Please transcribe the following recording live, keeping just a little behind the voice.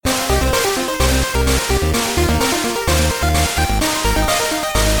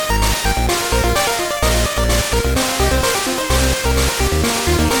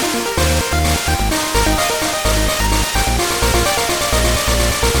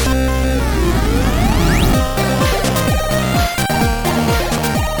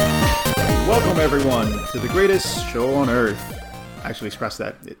everyone, to the greatest show on earth. Actually, scratch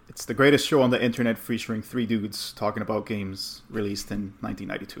that. It's the greatest show on the internet featuring three dudes talking about games released in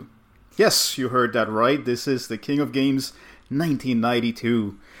 1992. Yes, you heard that right. This is the King of Games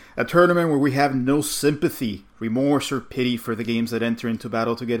 1992. A tournament where we have no sympathy, remorse, or pity for the games that enter into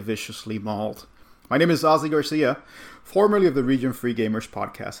battle to get viciously mauled. My name is Ozzy Garcia, formerly of the Region Free Gamers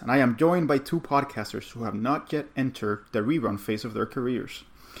podcast, and I am joined by two podcasters who have not yet entered the rerun phase of their careers.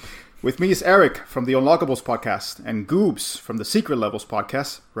 With me is Eric from the Unlockables podcast and Goobs from the Secret Levels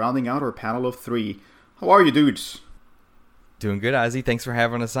podcast, rounding out our panel of three. How are you, dudes? Doing good, Ozzy. Thanks for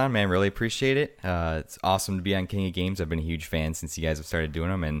having us on, man. Really appreciate it. It's awesome to be on King of Games. I've been a huge fan since you guys have started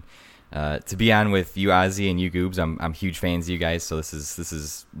doing them, and to be on with you, Ozzy, and you, Goobs, I'm huge fans of you guys. So this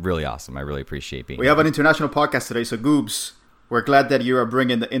is really awesome. I really appreciate being. We have an international podcast today, so Goobs, we're glad that you are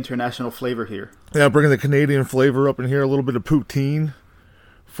bringing the international flavor here. Yeah, bringing the Canadian flavor up in here, a little bit of poutine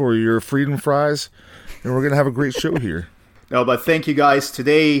for your freedom fries, and we're going to have a great show here. No, but thank you guys.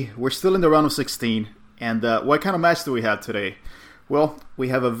 Today, we're still in the round of 16, and what kind of match do we have today? Well, we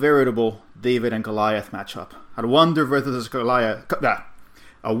have a veritable David and Goliath matchup. A wonder versus Goliath.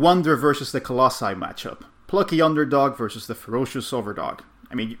 A wonder versus the Colossi matchup. Plucky underdog versus the ferocious overdog.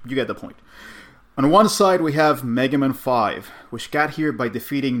 I mean, you get the point. On one side, we have Mega Man 5, which got here by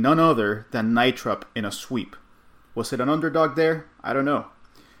defeating none other than Nitrop in a sweep. Was it an underdog there? I don't know.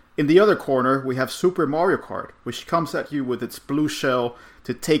 In the other corner, we have Super Mario Kart, which comes at you with its blue shell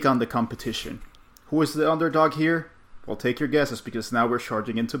to take on the competition. Who is the underdog here? Well, take your guesses, because now we're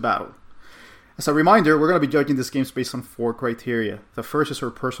charging into battle. As a reminder, we're going to be judging this game based on 4 criteria. The first is our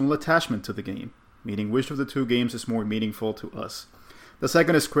personal attachment to the game, meaning which of the 2 games is more meaningful to us. The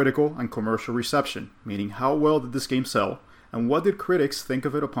second is critical and commercial reception, meaning how well did this game sell, and what did critics think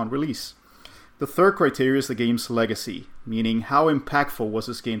of it upon release. The third criteria is the game's legacy, meaning how impactful was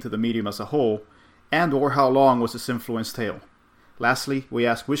this game to the medium as a whole, and or how long was its influence tail. Lastly, we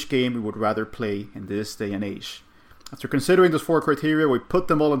ask which game we would rather play in this day and age. After considering those 4 criteria, we put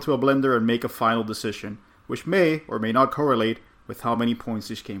them all into a blender and make a final decision, which may or may not correlate with how many points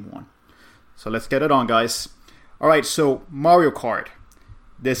each game won. So let's get it on, guys. Alright, so Mario Kart.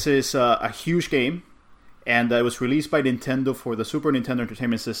 This is a huge game, and it was released by Nintendo for the Super Nintendo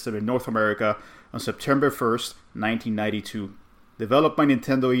Entertainment System in North America on September 1st, 1992. Developed by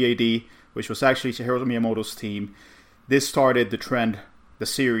Nintendo EAD, which was actually Shigeru Miyamoto's team. This started the trend, the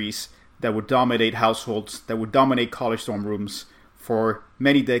series, that would dominate households, that would dominate college dorm rooms for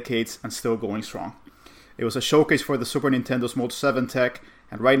many decades and still going strong. It was a showcase for the Super Nintendo's Mode 7 tech,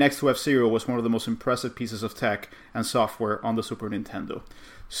 and right next to F-Zero was one of the most impressive pieces of tech and software on the Super Nintendo.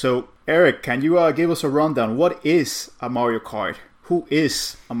 So, Eric, can you give us a rundown? What is a Mario Kart? Who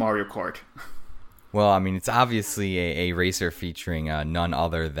is a Mario Kart? Well, I mean, it's obviously a racer featuring none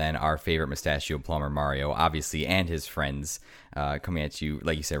other than our favorite mustachio plumber Mario, obviously, and his friends, coming at you,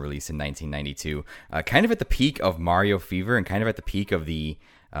 like you said, released in 1992. Kind of at the peak of Mario Fever and kind of at the peak of the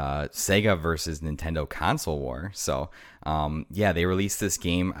Sega versus Nintendo console war. So, yeah, they released this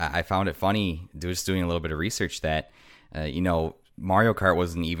game. I found it funny, just doing a little bit of research, that, Mario Kart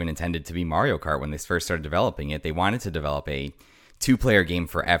wasn't even intended to be Mario Kart when they first started developing it. They wanted to develop a 2-player game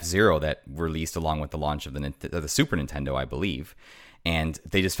for F-Zero that released along with the launch of the Super Nintendo, I believe. And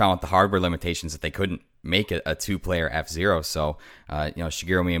they just found with the hardware limitations that they couldn't make a 2-player F-Zero. So,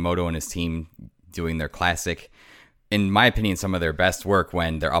 Shigeru Miyamoto and his team doing their classic, in my opinion, some of their best work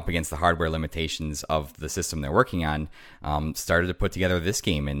when they're up against the hardware limitations of the system they're working on, started to put together this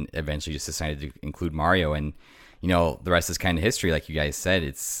game and eventually just decided to include Mario. And, the rest is kind of history. Like you guys said,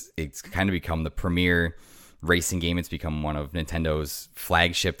 it's kind of become the premier racing game. It's become one of Nintendo's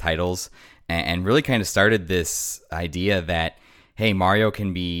flagship titles, and really kind of started this idea that, hey, Mario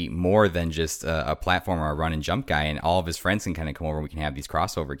can be more than just a platformer, a run and jump guy, and all of his friends can kind of come over and we can have these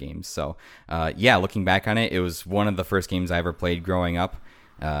crossover games. So, yeah, looking back on it, it was one of the first games I ever played growing up,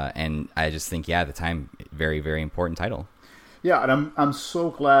 and I just think, yeah, at the time, very, very important title. Yeah, and I'm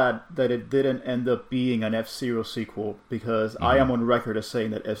so glad that it didn't end up being an F-Zero sequel, because I am on record as saying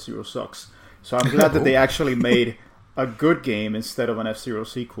that F-Zero sucks. So I'm glad that they actually made a good game instead of an F-Zero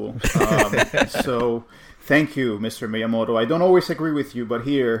sequel. So thank you, Mr. Miyamoto. I don't always agree with you, but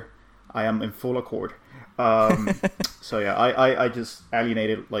here I am in full accord. So yeah, I just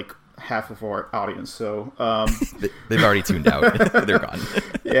alienated like half of our audience. So they've already tuned out. They're gone.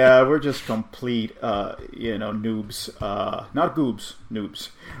 Yeah, we're just complete, noobs. Not goobs, noobs.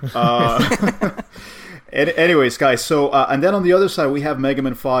 Anyways, guys, so, and then on the other side, we have Mega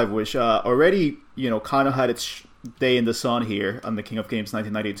Man 5, which already, kind of had its day in the sun here on the King of Games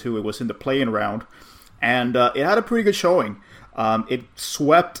 1992. It was in the play-in round, and it had a pretty good showing. It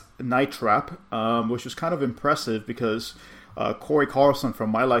swept Night Trap, which was kind of impressive because Corey Carlson from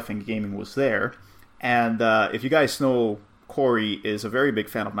My Life in Gaming was there. And if you guys know, Corey is a very big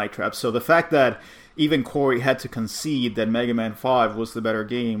fan of Night Trap. So the fact that even Corey had to concede that Mega Man 5 was the better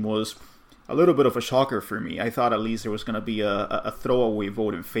game was a little bit of a shocker for me. I thought at least there was going to be a throwaway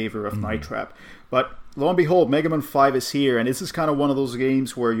vote in favor of Night Trap. But lo and behold, Mega Man 5 is here. And this is kind of one of those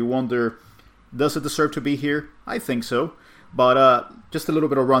games where you wonder, does it deserve to be here? I think so. But just a little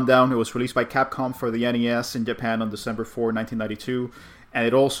bit of rundown. It was released by Capcom for the NES in Japan on December 4, 1992. And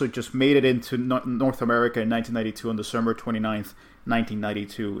it also just made it into North America in 1992 on December 29th,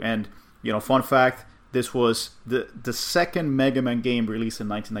 1992. And, fun fact, this was the second Mega Man game released in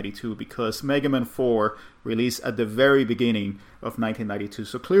 1992 because Mega Man 4 released at the very beginning of 1992.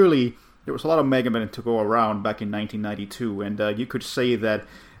 So clearly, there was a lot of Mega Man to go around back in 1992. And you could say that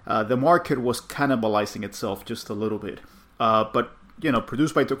the market was cannibalizing itself just a little bit. But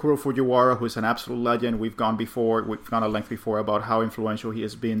produced by Tokuro Fujiwara, who is an absolute legend. We've gone at length before about how influential he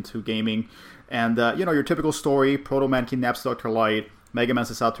has been to gaming. And, your typical story, Proto Man kidnaps Dr. Light, Mega Man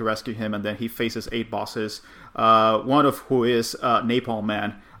sets out to rescue him, and then he faces 8 bosses, one of who is Napalm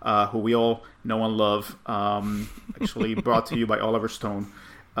Man, who we all know and love, actually brought to you by Oliver Stone.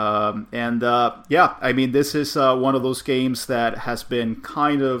 This is one of those games that has been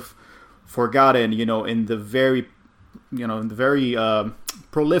kind of forgotten, in the very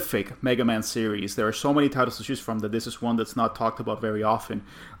prolific Mega Man series. There are so many titles to choose from that this is one that's not talked about very often.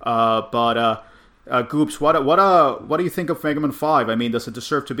 Goops, what do you think of Mega Man 5? I mean, does it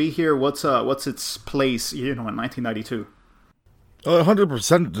deserve to be here? What's its place, in 1992?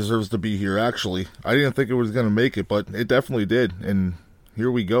 100% deserves to be here, actually. I didn't think it was going to make it, but it definitely did, and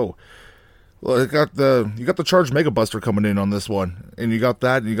here we go. Well, you got the Charged Mega Buster coming in on this one, and you got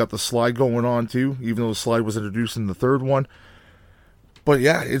that, and you got the slide going on too, even though the slide was introduced in the third one. But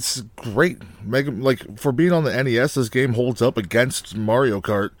yeah, it's great. For being on the NES, this game holds up against Mario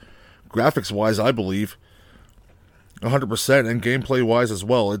Kart, graphics-wise, I believe, 100%, and gameplay-wise as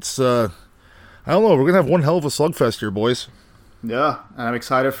well. It's I don't know, we're gonna have one hell of a slugfest here, boys. Yeah, and I'm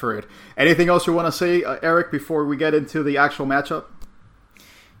excited for it. Anything else you want to say, Eric, before we get into the actual matchup?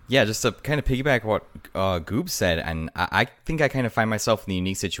 Yeah, just to kind of piggyback what Goob said, and I think I kind of find myself in the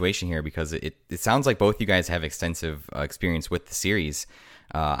unique situation here because it sounds like both you guys have extensive experience with the series.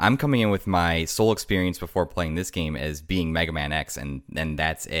 I'm coming in with my sole experience before playing this game as being Mega Man X, and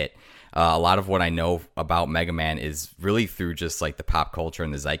that's it. A lot of what I know about Mega Man is really through just like the pop culture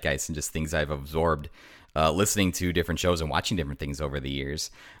and the zeitgeist and just things I've absorbed listening to different shows and watching different things over the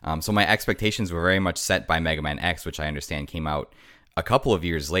years. So my expectations were very much set by Mega Man X, which I understand came out a couple of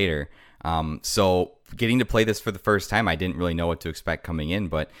years later. So getting to play this for the first time, I didn't really know what to expect coming in,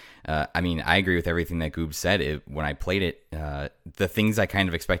 but I agree with everything that Goob said. When I played it, the things I kind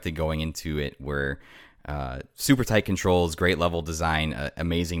of expected going into it were super tight controls, great level design,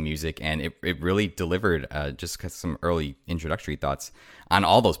 amazing music, and it really delivered. Just some early introductory thoughts on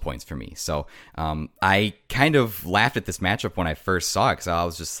all those points for me. So I kind of laughed at this matchup when I first saw it because I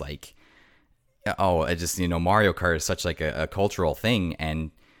was just like, Mario Kart is such like a cultural thing,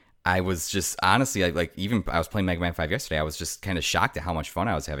 and I was just honestly I was playing Mega Man 5 yesterday. I was just kind of shocked at how much fun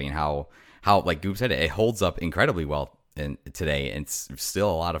I was having and how like Goob said, it holds up incredibly well today. And it's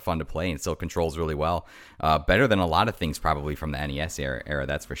still a lot of fun to play and still controls really well, better than a lot of things probably from the NES era.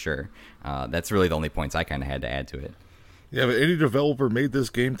 That's for sure. That's really the only points I kind of had to add to it. Yeah, but any developer made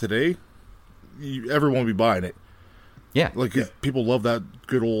this game today, everyone will be buying it. Yeah, people love that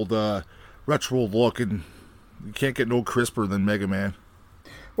good old retro look, and you can't get no crisper than Mega Man.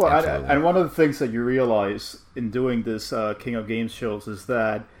 Well, and one of the things that you realize in doing this King of Games shows is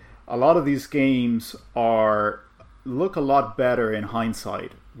that a lot of these games look a lot better in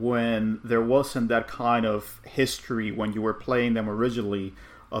hindsight when there wasn't that kind of history when you were playing them originally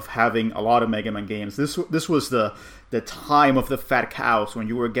of having a lot of Mega Man games. This was the time of the fat cows when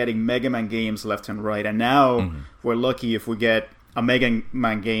you were getting Mega Man games left and right, and now we're lucky if we get a Mega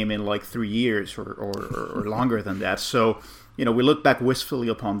Man game in like 3 years or longer than that. So, we look back wistfully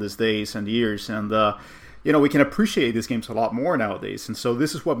upon these days and years, and we can appreciate these games a lot more nowadays. And so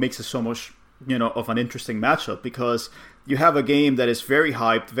this is what makes it so much, of an interesting matchup, because you have a game that is very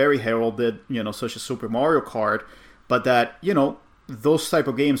hyped, very heralded, such as Super Mario Kart, but that, those type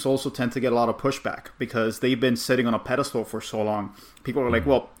of games also tend to get a lot of pushback because they've been sitting on a pedestal for so long. People are like,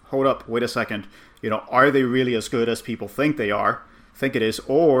 well, hold up, wait a second. Are they really as good as people think it is?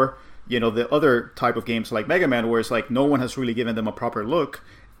 Or, the other type of games like Mega Man, where it's like no one has really given them a proper look.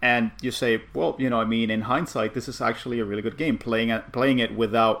 And you say, well, in hindsight, this is actually a really good game. Playing it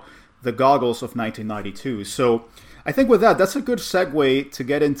without the goggles of 1992. So I think with that, that's a good segue to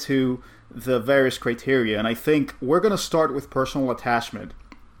get into the various criteria. And I think we're going to start with personal attachment.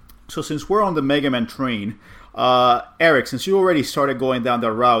 So since we're on the Mega Man train, Eric, since you already started going down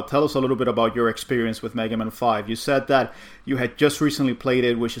that route, tell us a little bit about your experience with Mega Man 5. You said that you had just recently played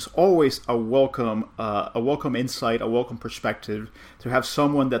it, which is always a welcome insight, a welcome perspective to have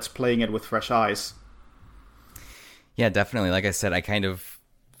someone that's playing it with fresh eyes. Yeah, definitely. Like I said,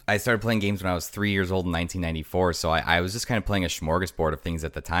 I started playing games when I was 3 years old in 1994, so I was just kind of playing a smorgasbord of things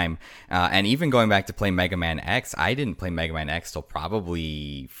at the time. And even going back to play Mega Man X, I didn't play Mega Man X till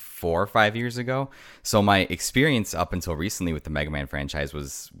probably 4 or 5 years ago. So my experience up until recently with the Mega Man franchise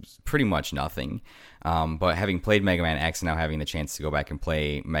was pretty much nothing. But having played Mega Man X and now having the chance to go back and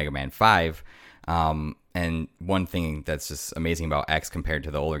play Mega Man 5, and one thing that's just amazing about X compared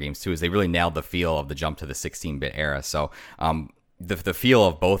to the older games too is they really nailed the feel of the jump to the 16-bit era. So the feel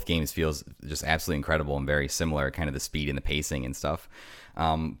of both games feels just absolutely incredible and very similar, kind of the speed and the pacing and stuff.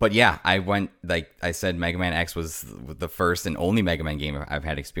 But yeah, I went, like I said, Mega Man X was the first and only Mega Man game I've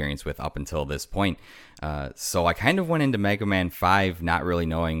had experience with up until this point. So I kind of went into Mega Man 5 not really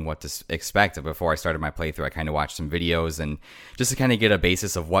knowing what to expect. Before I started my playthrough, I kind of watched some videos and just to kind of get a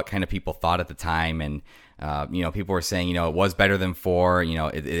basis of what kind of people thought at the time. And people were saying, it was better than 4.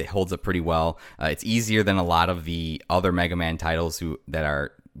 It holds up pretty well. It's easier than a lot of the other Mega Man titles that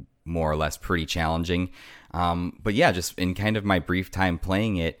are more or less pretty challenging. But yeah, just in kind of my brief time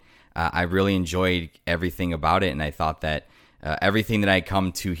playing it, I really enjoyed everything about it. And I thought that everything that I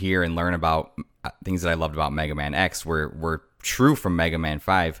come to hear and learn about things that I loved about Mega Man X were true from Mega Man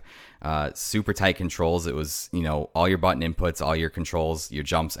 5. Super tight controls. It was, all your button inputs, all your controls, your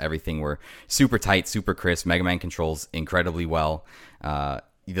jumps, everything were super tight, super crisp. Mega Man controls incredibly well.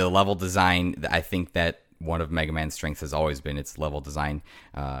 The level design, I think that one of Mega Man's strengths has always been its level design.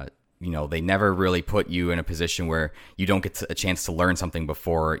 They never really put you in a position where you don't get a chance to learn something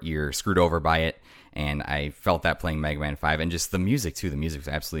before you're screwed over by it. And I felt that playing Mega Man 5. And just the music, too. The music was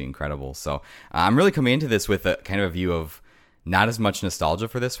absolutely incredible. So I'm really coming into this with a kind of a view of not as much nostalgia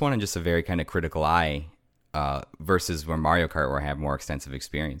for this one and just a very kind of critical eye versus where Mario Kart, where I have more extensive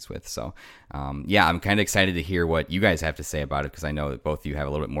experience with. So, yeah, I'm kind of excited to hear what you guys have to say about it because I know that both of you have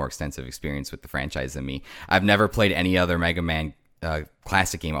a little bit more extensive experience with the franchise than me. I've never played any other Mega Man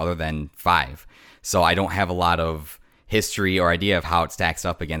classic game other than 5. So I don't have a lot of history or idea of how it stacks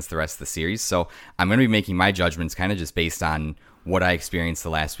up against the rest of the series. So I'm going to be making my judgments kind of just based on what I experienced the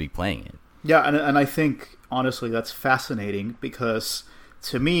last week playing it. Yeah, and I think, honestly, that's fascinating because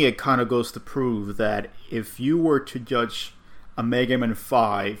to me it kind of goes to prove that if you were to judge a Mega Man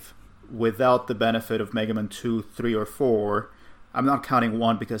 5 without the benefit of Mega Man 2, 3, or 4, I'm not counting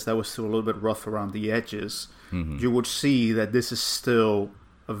 1 because that was still a little bit rough around the edges, you would see that this is still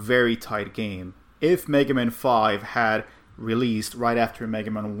a very tight game. If Mega Man 5 had released right after Mega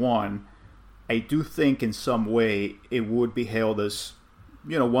Man 1, I do think in some way it would be hailed as,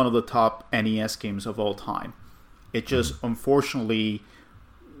 one of the top NES games of all time. It just unfortunately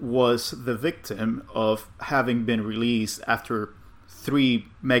was the victim of having been released after 3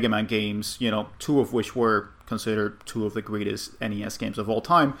 Mega Man games, 2 of which were considered 2 of the greatest NES games of all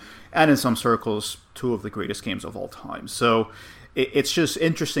time, and in some circles, 2 of the greatest games of all time. So it's just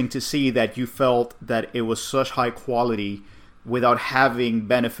interesting to see that you felt that it was such high quality without having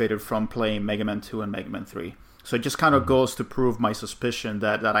benefited from playing Mega Man 2 and Mega Man 3. So it just kind of goes to prove my suspicion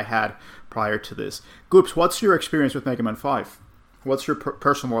that I had prior to this. Goops, what's your experience with Mega Man 5? What's your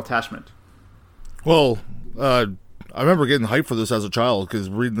personal attachment? Well, I remember getting hyped for this as a child because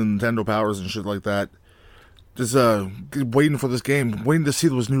reading the Nintendo Powers and shit like that. Just waiting for this game, waiting to see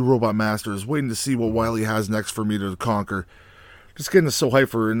those new Robot Masters, waiting to see what Wily has next for me to conquer. Just getting so hyped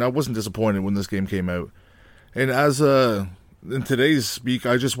for it, and I wasn't disappointed when this game came out. And as in today's speak,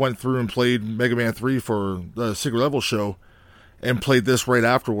 I just went through and played Mega Man 3 for the Secret Level show, and played this right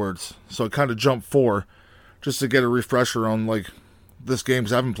afterwards. So I kind of jumped 4, just to get a refresher on this game,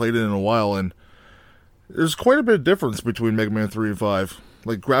 because I haven't played it in a while, and there's quite a bit of difference between Mega Man 3 and 5.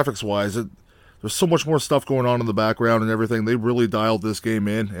 Graphics-wise, there's so much more stuff going on in the background and everything. They really dialed this game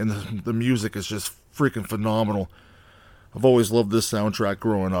in, and the music is just freaking phenomenal. I've always loved this soundtrack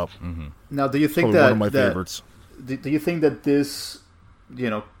growing up. Mm-hmm. Now, do you think Probably one of my favorites. Do you think that this,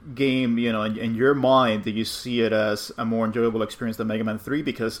 game, in your mind, do you see it as a more enjoyable experience than Mega Man 3?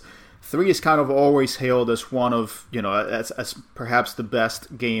 Because 3 is kind of always hailed as one of, as perhaps the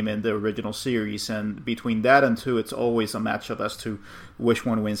best game in the original series. And between that and 2, it's always a matchup as to which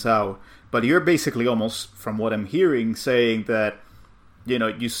one wins out. But you're basically almost, from what I'm hearing, saying that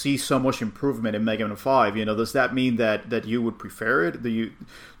you see so much improvement in Mega Man 5. Does that mean that you would prefer it? Do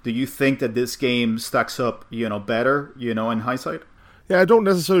you think that this game stacks up, better, in hindsight? Yeah, I don't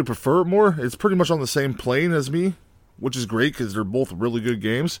necessarily prefer it more. It's pretty much on the same plane as me, which is great because they're both really good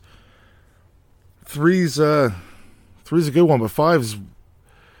games. Three's a good one, but five's,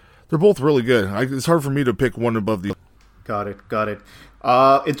 they're both really good. It's hard for me to pick one above the other. Got it.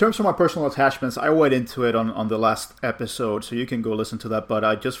 In terms of my personal attachments, I went into it on the last episode, so you can go listen to that.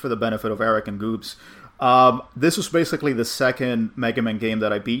 But just for the benefit of Eric and Goobs, this was basically the second Mega Man game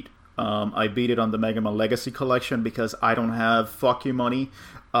that I beat. I beat it on the Mega Man Legacy Collection because I don't have fuck you money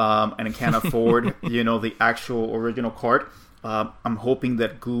and I can't afford, the actual original cart. I'm hoping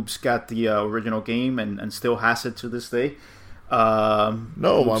that Goobs got the original game and still has it to this day. No,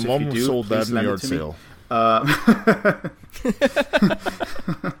 Goobs, my mom sold that in the yard sale.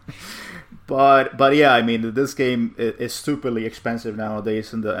 But yeah, I mean, this game is stupidly expensive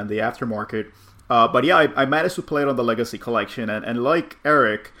nowadays in the aftermarket. But yeah, I managed to play it on the Legacy Collection, and like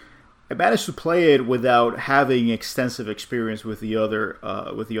Eric, I managed to play it without having extensive experience with the other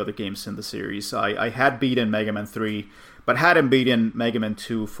games in the series. I had beaten Mega Man 3, but hadn't beaten Mega Man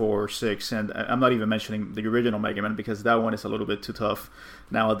 2, 4, 6, and I'm not even mentioning the original Mega Man because that one is a little bit too tough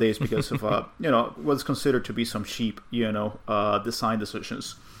nowadays because of what's considered to be some cheap design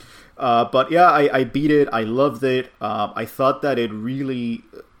decisions. But yeah, I beat it. I loved it. I thought that it really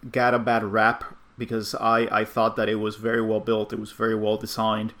got a bad rap because I thought that it was very well built. It was very well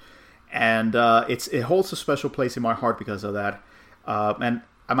designed. And it holds a special place in my heart because of that. And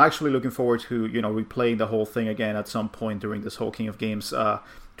I'm actually looking forward to replaying the whole thing again at some point during this whole King of Games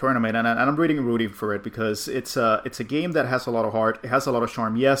tournament. And I'm really rooting for it because it's a game that has a lot of heart. It has a lot of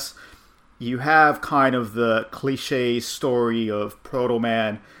charm. Yes, you have kind of the cliche story of Proto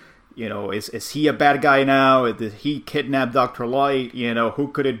Man. Is he a bad guy now? Did he kidnap Dr. Light? Who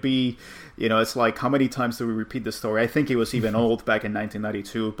could it be? It's like, how many times do we repeat the story? I think it was even old back in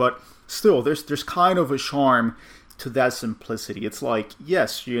 1992, but still, there's kind of a charm to that simplicity. It's like,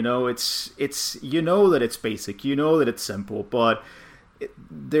 yes, it's that it's basic, that it's simple, but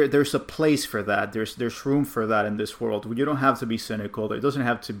there's a place for that. There's room for that in this world. You don't have to be cynical. There doesn't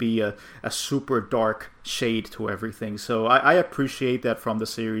have to be a super dark shade to everything. So I appreciate that from the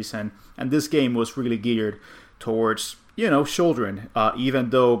series, and this game was really geared towards children,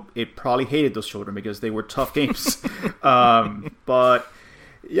 even though it probably hated those children because they were tough games. But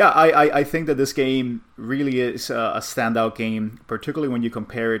yeah, I think that this game really is a standout game, particularly when you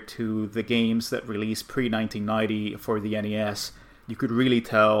compare it to the games that released pre-1990 for the NES. You could really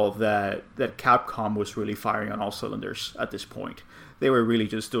tell that Capcom was really firing on all cylinders at this point. They were really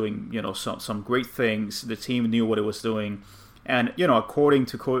just doing some great things. The team knew what it was doing, and according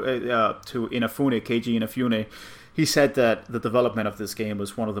to Inafune, Keiji Inafune, he said that the development of this game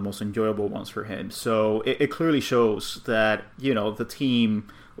was one of the most enjoyable ones for him. So it clearly shows that the team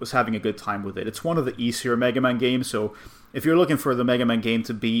was having a good time with it. It's one of the easier Mega Man games. So if you're looking for the Mega Man game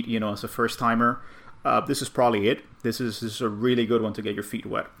to beat, as a first timer, this is probably it. This is a really good one to get your feet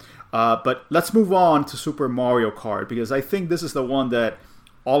wet. But let's move on to Super Mario Kart, because I think this is the one that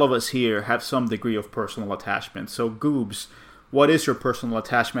all of us here have some degree of personal attachment. So Goobs, what is your personal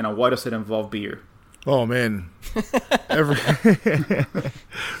attachment and why does it involve beer? Oh man,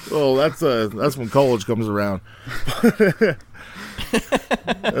 well that's when college comes around.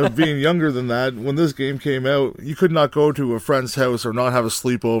 Being younger than that, when this game came out, you could not go to a friend's house or not have a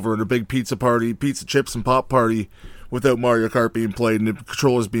sleepover and a big pizza party, pizza chips and pop party without Mario Kart being played and the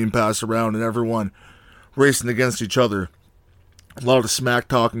controllers being passed around and everyone racing against each other. A lot of smack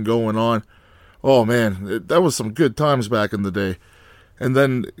talking going on. Oh man, that was some good times back in the day. And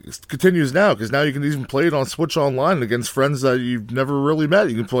then it continues now, because now you can even play it on Switch Online against friends that you've never really met.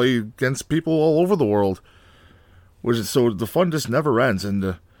 You can play against people all over the world. So the fun just never ends.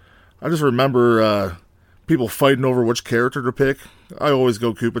 And I just remember people fighting over which character to pick. I always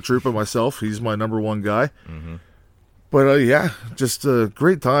go Koopa Troopa myself. He's my number one guy. Mm-hmm. But yeah, just a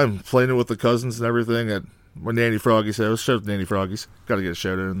great time playing it with the cousins and everything. At my Nanny Froggy said, shout out to Nanny Froggies. Got to get a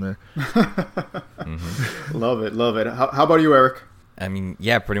shout out in there. Mm-hmm. Love it. How about you, Eric? I mean,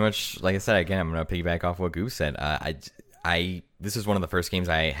 yeah, pretty much. Like I said, again, I'm gonna piggyback off what Goose said. This is one of the first games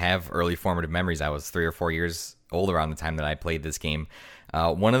I have early formative memories. I was 3 or 4 years old around the time that I played this game.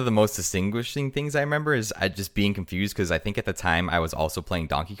 One of the most distinguishing things I remember is I just being confused because I think at the time I was also playing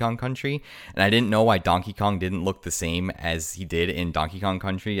Donkey Kong Country, and I didn't know why Donkey Kong didn't look the same as he did in Donkey Kong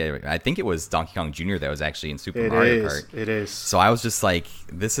Country. I think it was Donkey Kong Jr. that was actually in Super Mario Kart. It is. So I was just like,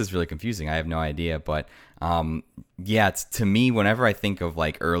 this is really confusing. I have no idea, but yeah, to me, whenever I think of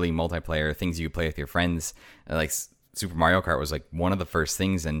like early multiplayer things you play with your friends, like Super Mario Kart was like one of the first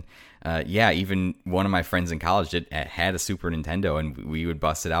things. And even one of my friends in college had a Super Nintendo, and we would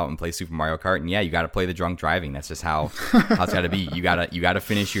bust it out and play Super Mario Kart. And you got to play the drunk driving. That's just how it's got to be. You gotta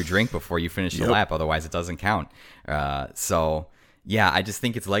finish your drink before you finish the lap, otherwise it doesn't count. I just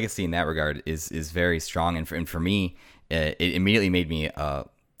think its legacy in that regard is very strong. And for me, it immediately made me a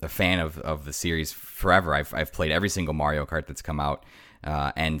fan of the series forever. I've played every single Mario Kart that's come out,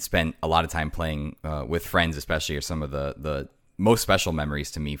 and spent a lot of time playing with friends, especially, are some of the most special memories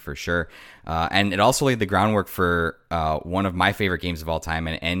to me, for sure. And it also laid the groundwork for one of my favorite games of all time,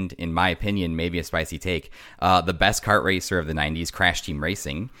 and in my opinion, maybe a spicy take, the best kart racer of the 90s, Crash Team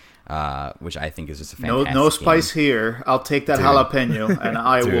Racing. Which I think is just a fantastic no spice game. Here. I'll take that jalapeno, and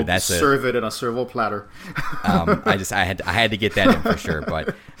I will serve it in a servo platter. I had to get that in for sure.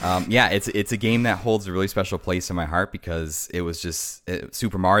 But it's a game that holds a really special place in my heart, because it was just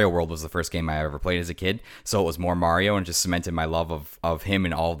Super Mario World was the first game I ever played as a kid, so it was more Mario, and just cemented my love of him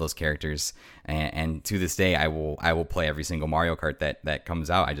and all of those characters. And to this day, I will play every single Mario Kart that comes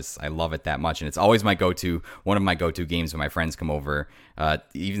out. I love it that much, and it's always one of my go-to games when my friends come over.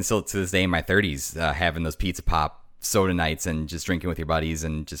 Even still to this day in my 30s, having those pizza pop soda nights and just drinking with your buddies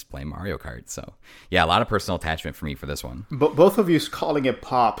and just playing Mario Kart. So a lot of personal attachment for me for this one. But both of you calling it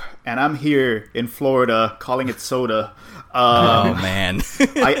pop, and I'm here in Florida calling it soda. Oh man,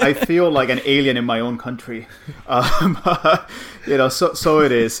 I feel like an alien in my own country. So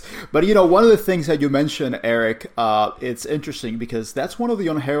it is. But one of the things that you mentioned, Eric, it's interesting because that's one of the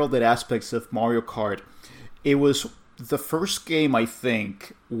unheralded aspects of Mario Kart. It was the first game, I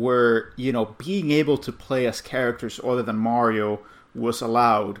think, where being able to play as characters other than Mario was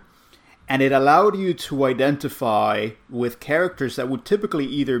allowed. And it allowed you to identify with characters that would typically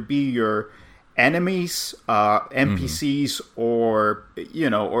either be your enemies, NPCs, or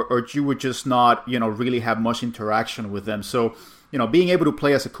you would just not really have much interaction with them. So being able to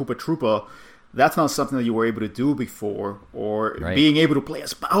play as a Koopa Troopa, that's not something that you were able to do before. Or being able to play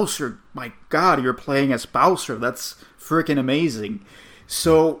as Bowser, my God, you're playing as Bowser. That's freaking amazing.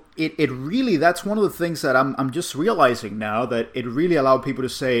 So it really, that's one of the things that I'm just realizing now, that it really allowed people to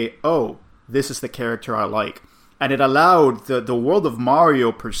say, oh, this is the character I like. And it allowed the world of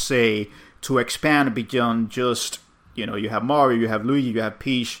Mario per se to expand beyond just, you have Mario, you have Luigi, you have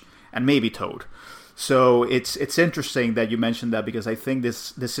Peach, and maybe Toad. So it's interesting that you mentioned that, because I think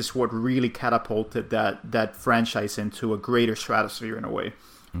this is what really catapulted that franchise into a greater stratosphere in a way.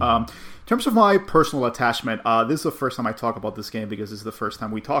 In terms of my personal attachment, this is the first time I talk about this game, because this is the first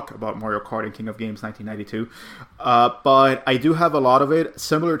time we talk about Mario Kart and King of Games 1992. But I do have a lot of it,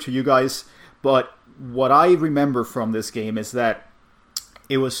 similar to you guys. But what I remember from this game is that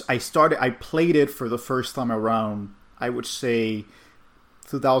I played it for the first time around, I would say,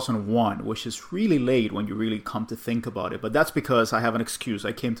 2001, which is really late when you really come to think about it. But that's because I have an excuse.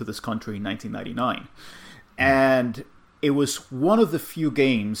 I came to this country in 1999. And it was one of the few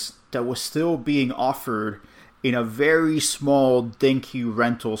games that was still being offered in a very small, dinky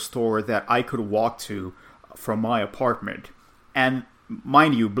rental store that I could walk to from my apartment. And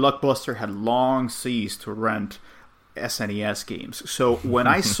mind you, Blockbuster had long ceased to rent SNES games. So when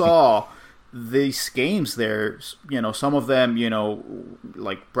I saw these games there, some of them,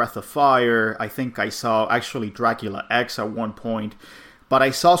 like Breath of Fire, I think I saw actually Dracula X at one point, but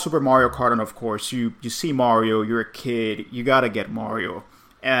I saw Super Mario Kart, and of course, you see Mario, you're a kid, you gotta get Mario.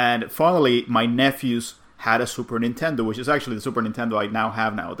 And finally, my nephews had a Super Nintendo, which is actually the Super Nintendo I now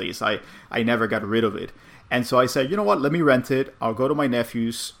have nowadays. I never got rid of it. And so I said, you know what, let me rent it, I'll go to my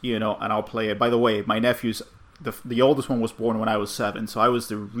nephews, and I'll play it. By the way, my nephews, the oldest one was born when I was 7, so I was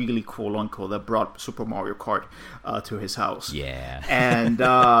the really cool uncle that brought Super Mario Kart to his house. Yeah. And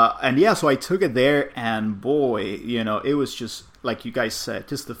so I took it there, and boy, it was just, like you guys said,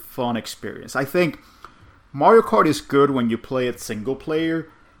 just a fun experience. I think Mario Kart is good when you play it single player,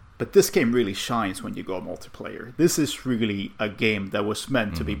 but this game really shines when you go multiplayer. This is really a game that was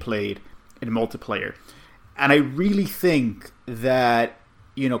meant to be played in multiplayer. And I really think that,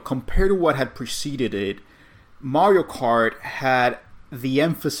 compared to what had preceded it, Mario Kart had the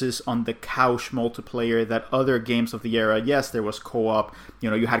emphasis on the couch multiplayer that other games of the era, yes, there was co-op,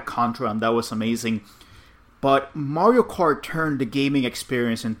 you had Contra, and that was amazing. But Mario Kart turned the gaming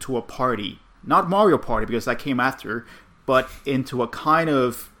experience into a party. Not Mario Party, because that came after, but into a kind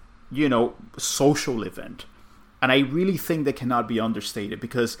of, social event. And I really think that cannot be understated,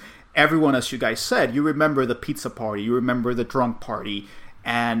 because everyone, as you guys said, you remember the pizza party, you remember the drunk party,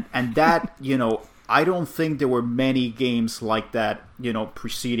 and that, I don't think there were many games like that,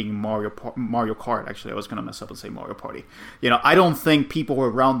 preceding Mario Kart. Actually, I was going to mess up and say Mario Party. I don't think people were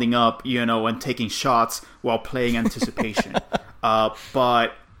rounding up, and taking shots while playing Anticipation.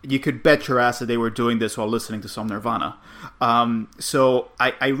 But you could bet your ass that they were doing this while listening to some Nirvana. So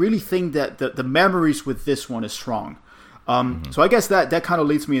I really think that the memories with this one is strong. So I guess that kind of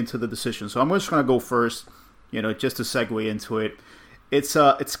leads me into the decision. So I'm just going to go first, just to segue into it. It's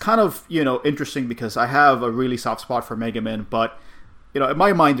kind of, interesting because I have a really soft spot for Mega Man, but, in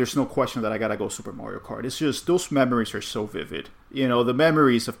my mind, there's no question that I gotta go Super Mario Kart. It's just, those memories are so vivid. The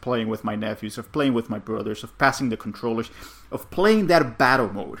memories of playing with my nephews, of playing with my brothers, of passing the controllers, of playing that battle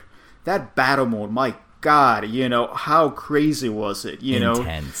mode. That battle mode, my God, how crazy was it?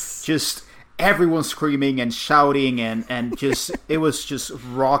 Intense. Just everyone screaming and shouting and just, it was just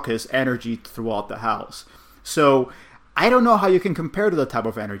raucous energy throughout the house. So, I don't know how you can compare to that type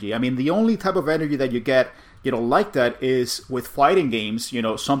of energy. I mean, the only type of energy that you get, like that is with fighting games,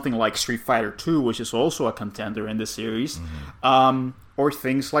 something like Street Fighter 2, which is also a contender in the series, or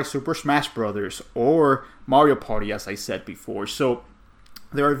things like Super Smash Brothers or Mario Party, as I said before. So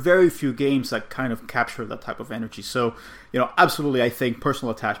there are very few games that kind of capture that type of energy. So, absolutely, I think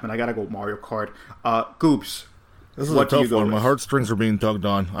personal attachment, I gotta go Mario Kart. Goops. This is a tough one. My heartstrings are being tugged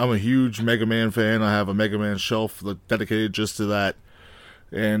on. I'm a huge Mega Man fan. I have a Mega Man shelf dedicated just to that.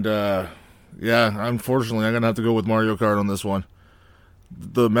 And, unfortunately, I'm going to have to go with Mario Kart on this one.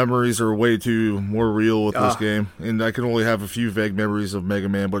 The memories are way too more real with this game. And I can only have a few vague memories of Mega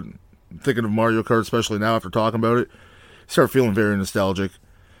Man, but thinking of Mario Kart, especially now after talking about it, you start feeling very nostalgic.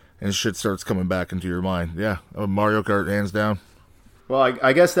 And shit starts coming back into your mind. Yeah, Mario Kart, hands down. Well,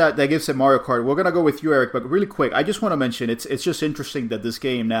 I guess that gives it Mario Kart. We're going to go with you, Eric, but really quick, I just want to mention, it's just interesting that this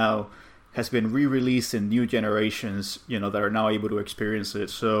game now has been re-released in new generations, that are now able to experience it.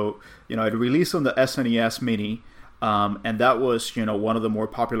 So, it released on the SNES Mini, and that was, one of the more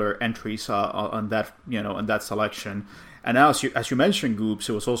popular entries on that, in that selection. And now, as you mentioned, Goops,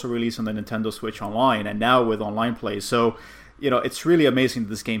 it was also released on the Nintendo Switch Online, and now with online play. So, it's really amazing that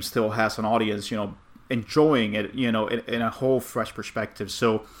this game still has an audience, enjoying it, in a whole fresh perspective.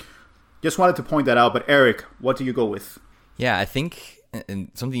 So just wanted to point that out. But Eric, what do you go with? Yeah, I think,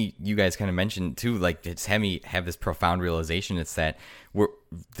 and something you guys kind of mentioned too, like it's had me have this profound realization. It's that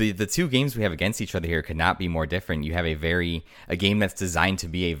the two games we have against each other here could not be more different. You have a game that's designed to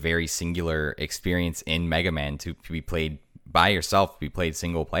be a very singular experience in Mega Man to be played by yourself, to be played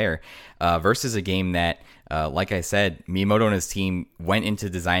single player, versus a game that, like I said, Miyamoto and his team went into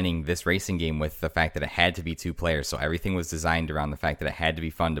designing this racing game with the fact that it had to be two players. So everything was designed around the fact that it had to be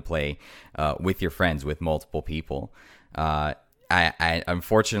fun to play with your friends, with multiple people. I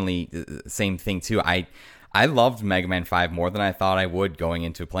unfortunately, same thing too. I loved Mega Man 5 more than I thought I would going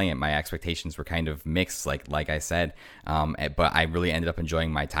into playing it. My expectations were kind of mixed, like I said, but I really ended up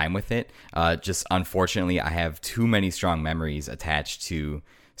enjoying my time with it. Just unfortunately, I have too many strong memories attached to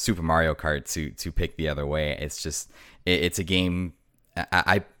Super Mario Kart to pick the other way. It's just it's a game.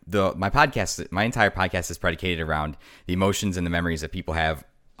 My entire podcast is predicated around the emotions and the memories that people have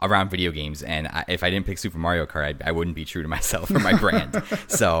around video games, and if I didn't pick Super Mario Kart, I wouldn't be true to myself or my brand.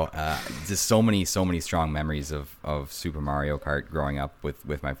 So just so many strong memories of Super Mario Kart growing up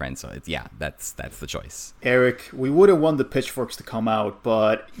with my friends. So that's the choice. Eric, we would have won the pitchforks to come out,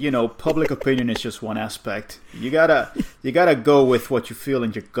 but public opinion is just one aspect. You gotta go with what you feel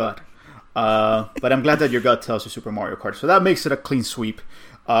in your gut. But I'm glad that your gut tells you Super Mario Kart, so that makes it a clean sweep.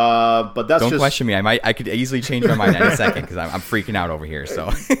 But that's don't question me. I could easily change my mind in a second because I'm freaking out over here.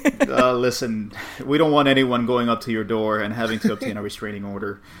 So listen, we don't want anyone going up to your door and having to obtain a restraining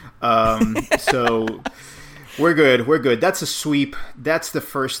order. So we're good. That's a sweep. That's the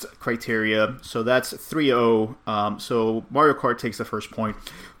first criteria. So that's 3-0. So Mario Kart takes the first point.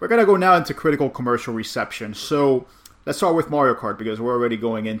 We're gonna go now into critical commercial reception. So let's start with Mario Kart because we're already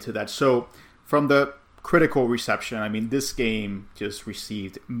going into that. So from the critical reception, I mean, this game just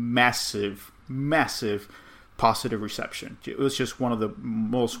received massive positive reception. It was just one of the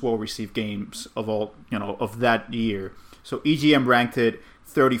most well-received games of all, of that year. So EGM ranked it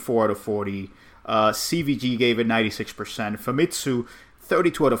 34 out of 40. CVG gave it 96%. Famitsu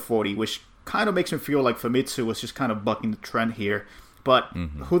 32 out of 40, which kind of makes me feel like Famitsu was just kind of bucking the trend here. But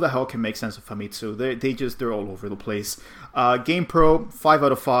who the hell can make sense of Famitsu? They're all over the place. GamePro 5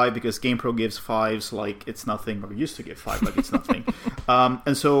 out of 5 because GamePro gives 5s like it's nothing, or used to give 5 like it's nothing.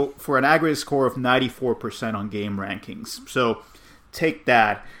 And so for an aggregate score of 94% on game rankings. So take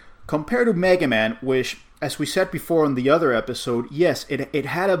that. Compared to Mega Man, which, as we said before in the other episode, yes, it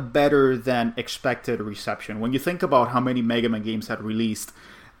had a better than expected reception. When you think about how many Mega Man games had released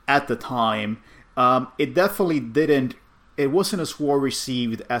at the time, It definitely didn't. It wasn't as well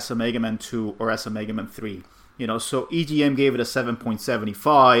received as a Mega Man 2 or as a Mega Man 3. So EGM gave it a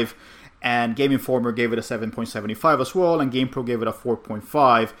 7.75, and Game Informer gave it a 7.75 as well, and GamePro gave it a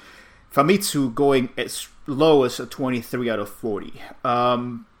 4.5. Famitsu going as low as a 23 out of 40.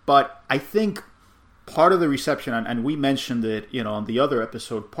 But I think part of the reception, and we mentioned it, on the other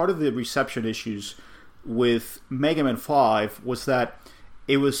episode, part of the reception issues with Mega Man 5 was that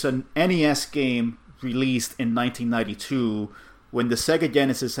it was an NES game released in 1992 when the Sega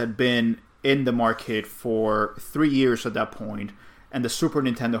Genesis had been in the market for 3 years at that point, and the Super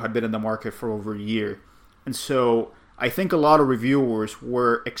Nintendo had been in the market for over a year. And so I think a lot of reviewers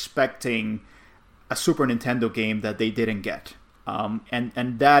were expecting a Super Nintendo game that they didn't get.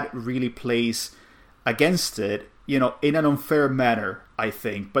 And that really plays against it, in an unfair manner, I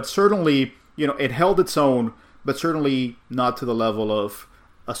think. But certainly, it held its own, but certainly not to the level of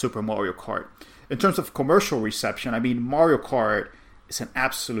a Super Mario Kart. In terms of commercial reception, Mario Kart is an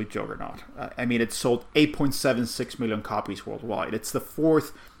absolute juggernaut. It sold 8.76 million copies worldwide. It's the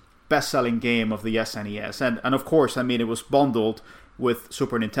fourth best-selling game of the SNES. And of course, it was bundled with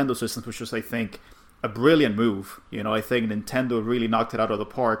Super Nintendo systems, which was, I think, a brilliant move. I think Nintendo really knocked it out of the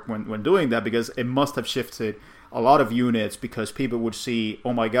park when doing that, because it must have shifted a lot of units, because people would see,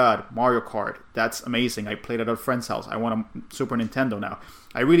 oh my god, Mario Kart, that's amazing. I played it at a friend's house. I want a Super Nintendo now.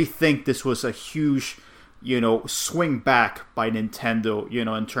 I really think this was a huge, swing back by Nintendo,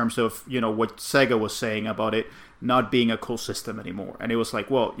 in terms of, what Sega was saying about it not being a cool system anymore. And it was like,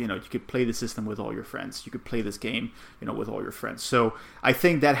 well, you could play the system with all your friends. You could play this game, with all your friends. So I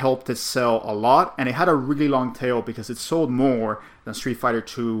think that helped it sell a lot, and it had a really long tail because it sold more than Street Fighter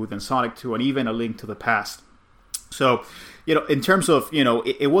 2, than Sonic 2, and even A Link to the Past. So, in terms of,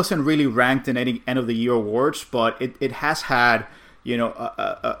 it wasn't really ranked in any end of the year awards, but it has had,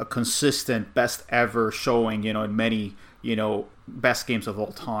 a consistent best ever showing, in many, best games of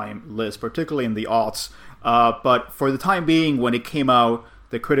all time lists, particularly in the aughts. But for the time being, when it came out,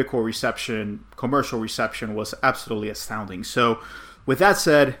 the critical reception, commercial reception was absolutely astounding. So, with that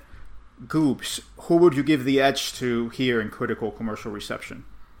said, Goops, who would you give the edge to here in critical commercial reception?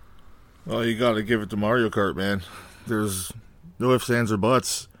 Well, you got to give it to Mario Kart, man. There's no ifs, ands, or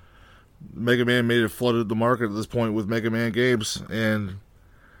buts. Mega Man made it flooded the market at this point with Mega Man games, and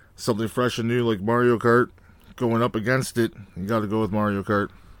something fresh and new like Mario Kart going up against it, you got to go with Mario Kart.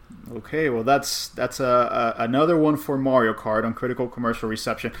 Okay, well that's another one for Mario Kart on critical commercial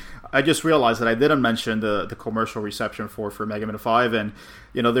reception. I just realized that I didn't mention the commercial reception for Mega Man 5, and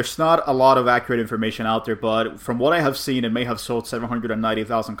there's not a lot of accurate information out there, but from what I have seen, it may have sold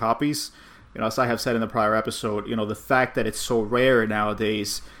 790,000 copies. As I have said in the prior episode, the fact that it's so rare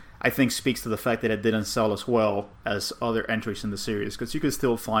nowadays, I think speaks to the fact that it didn't sell as well as other entries in the series, because you could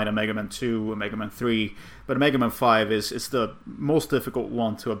still find a Mega Man 2, a Mega Man 3, but a Mega Man 5 is the most difficult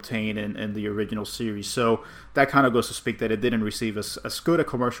one to obtain in the original series. So that kind of goes to speak that it didn't receive as good a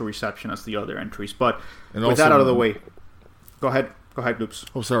commercial reception as the other entries. But with that out of the way, go ahead, Loops.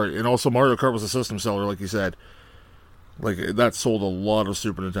 Oh, sorry. And also Mario Kart was a system seller, like you said. Like, that sold a lot of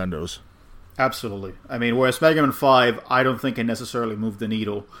Super Nintendos. Absolutely. Whereas Mega Man 5, I don't think it necessarily moved the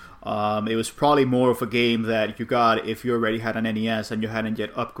needle. It was probably more of a game that you got if you already had an NES and you hadn't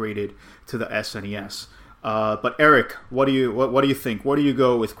yet upgraded to the SNES. But Eric, what do you think? Where do you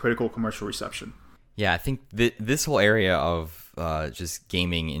go with critical commercial reception? Yeah, I think this whole area of just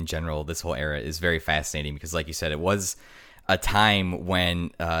gaming in general, this whole era is very fascinating because, like you said, it was a time when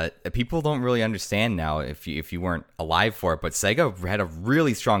people don't really understand now if you weren't alive for it, but Sega had a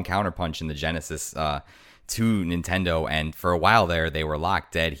really strong counterpunch in the Genesis to Nintendo, and for a while there they were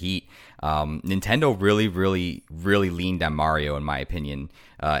locked dead heat. Nintendo really leaned on Mario, in my opinion,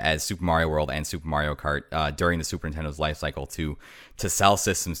 as Super Mario World and Super Mario Kart during the Super Nintendo's life cycle to sell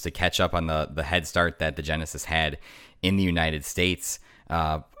systems to catch up on the head start that the Genesis had in the United States.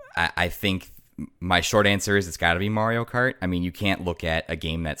 I think my short answer is it's got to be Mario Kart. You can't look at a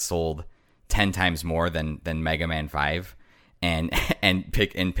game that sold 10 times more than Mega Man 5 and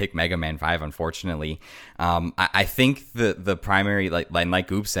pick Mega Man 5, unfortunately. I think the primary, like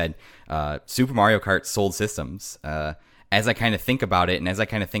Goop said, Super Mario Kart sold systems. As I kind of think about it, and as I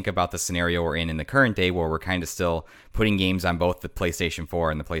kind of think about the scenario we're in the current day, where we're kind of still putting games on both the PlayStation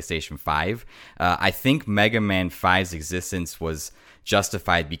 4 and the PlayStation 5, I think Mega Man 5's existence was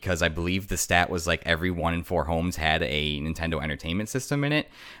justified because I believe the stat was like every 1 in 4 homes had a Nintendo Entertainment System in it.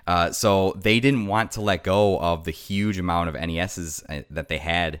 So they didn't want to let go of the huge amount of NESs that they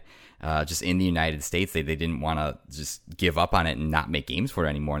had just in the United States. They didn't want to just give up on it and not make games for it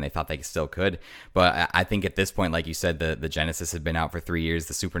anymore, and they thought they still could. But I think at this point, like you said, the Genesis had been out for 3 years,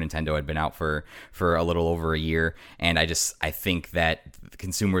 the Super Nintendo had been out for a little over a year, and I think that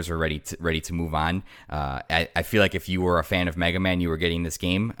consumers were ready to move on. I feel like if you were a fan of Mega Man, you were getting this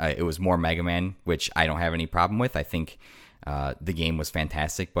game. It was more Mega Man, which I don't have any problem with. I think the game was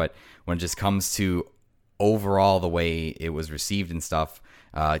fantastic, but when it just comes to overall the way it was received and stuff,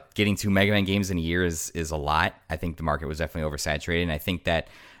 getting 2 Mega Man games in a year is a lot. I think the market was definitely oversaturated, and I think that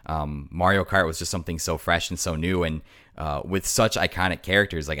Mario Kart was just something so fresh and so new, and with such iconic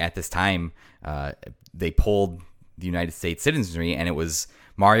characters. Like at this time, they polled the United States citizenry, and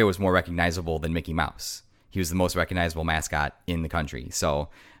Mario was more recognizable than Mickey Mouse. He was the most recognizable mascot in the country. So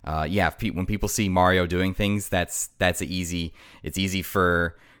when people see Mario doing things, it's easy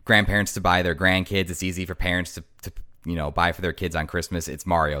for grandparents to buy their grandkids. It's easy for parents to buy for their kids on Christmas. It's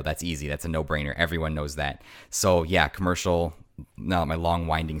Mario. That's easy. That's a no-brainer. Everyone knows that. So yeah, commercial. Now my long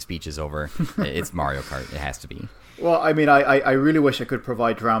winding speech is over. It's Mario Kart. It has to be. Well, I mean, I really wish I could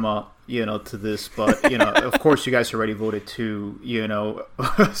provide drama, to this, but, of course you guys already voted too,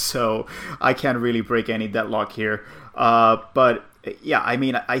 so I can't really break any deadlock here. But yeah, I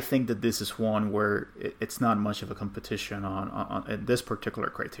mean, I think that this is one where it's not much of a competition on this particular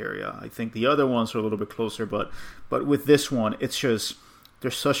criteria. I think the other ones are a little bit closer, but with this one, it's just,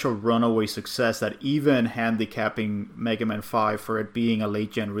 there's such a runaway success that even handicapping Mega Man 5 for it being a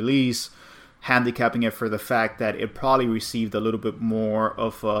late-gen release, handicapping it for the fact that it probably received a little bit more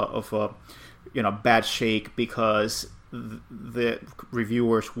of a bad shake because the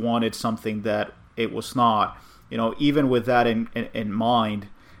reviewers wanted something that it was not. Even with that in mind,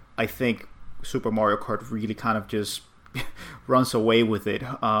 I think Super Mario Kart really kind of just runs away with it.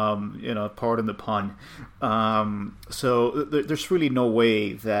 Pardon the pun. So there's really no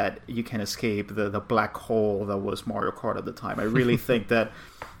way that you can escape the black hole that was Mario Kart at the time. I really think that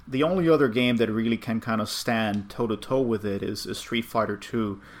the only other game that really can kind of stand toe-to-toe with it is Street Fighter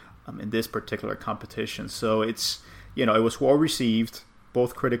 2 in this particular competition. So it's, it was well received,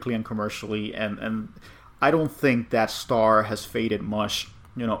 both critically and commercially, and I don't think that star has faded much,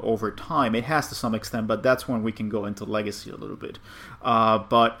 over time. It has to some extent, but that's when we can go into legacy a little bit.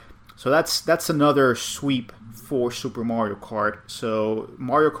 So that's another sweep for Super Mario Kart. So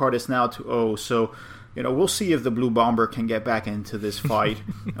Mario Kart is now 2-0, so we'll see if the Blue Bomber can get back into this fight.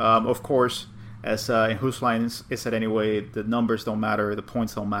 Of course, as in Whose Line is it anyway, the numbers don't matter, the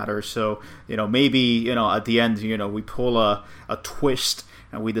points don't matter. So, maybe, at the end, we pull a twist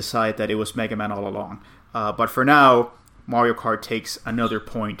and we decide that it was Mega Man all along. But for now, Mario Kart takes another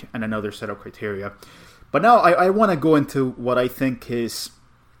point and another set of criteria. But now I want to go into what I think is,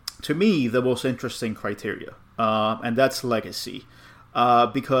 to me, the most interesting criteria. And that's legacy.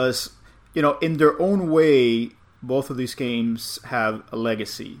 Because in their own way, both of these games have a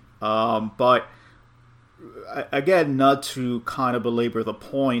legacy. But again, not to kind of belabor the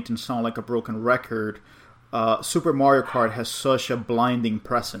point and sound like a broken record, Super Mario Kart has such a blinding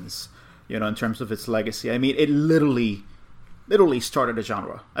presence, in terms of its legacy. I mean, it literally started a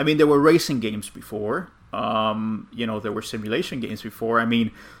genre. I mean, there were racing games before. There were simulation games before. I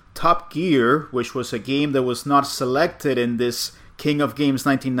mean, Top Gear, which was a game that was not selected in this King of Games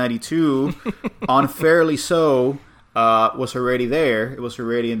 1992, unfairly so, was already there. It was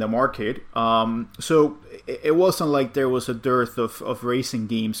already in the market. So it wasn't like there was a dearth of racing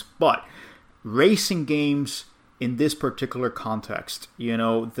games, but racing games in this particular context,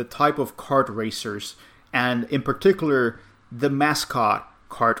 the type of kart racers, and in particular, the mascot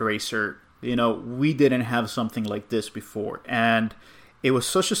kart racer, we didn't have something like this before. And it was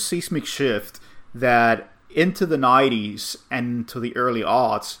such a seismic shift that into the 90s and to the early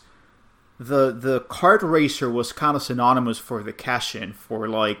aughts, the kart racer was kind of synonymous for the cash-in, for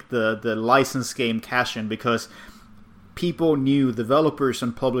like the licensed game cash-in, because people knew, developers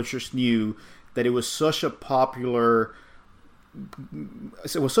and publishers knew, that it was such a popular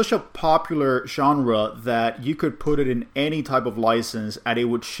genre that you could put it in any type of license and it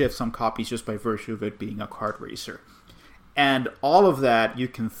would shift some copies just by virtue of it being a kart racer. And all of that, you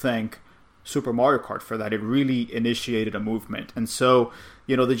can thank Super Mario Kart for that. It really initiated a movement. And so,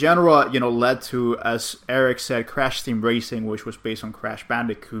 the genre, led to, as Eric said, Crash Team Racing, which was based on Crash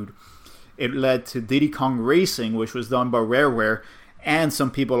Bandicoot. It led to Diddy Kong Racing, which was done by Rareware. And some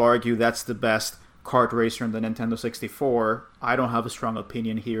people argue that's the best kart racer in the Nintendo 64. I don't have a strong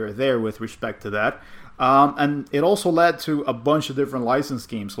opinion here or there with respect to that. And it also led to a bunch of different license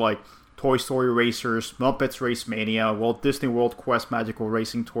games like Toy Story Racers, Muppets Race Mania, Walt Disney World Quest Magical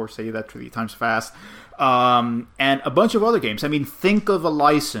Racing Tour, say that 3 times fast, and a bunch of other games. I mean, think of a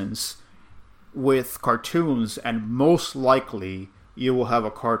license with cartoons, and most likely you will have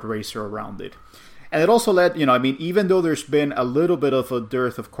a kart racer around it. And it also led, I mean, even though there's been a little bit of a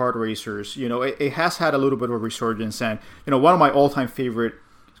dearth of kart racers, it has had a little bit of a resurgence. And, one of my all-time favorite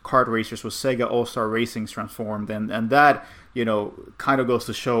kart racers was Sega All-Star Racing's Transformed. And that, kind of goes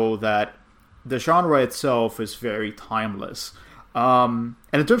to show that the genre itself is very timeless. And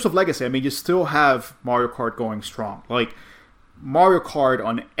in terms of legacy, I mean, you still have Mario Kart going strong. Like, Mario Kart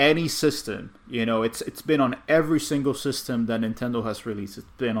on any system, it's been on every single system that Nintendo has released. It's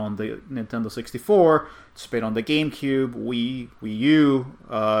been on the Nintendo 64, it's been on the GameCube, Wii U,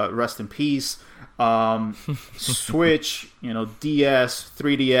 rest in peace, Switch, DS,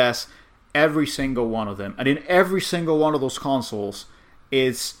 3DS, every single one of them. And in every single one of those consoles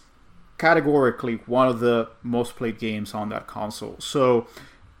is categorically one of the most played games on that console. So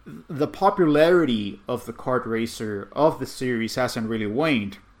the popularity of the kart racer of the series hasn't really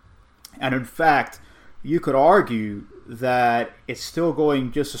waned. And in fact, you could argue that it's still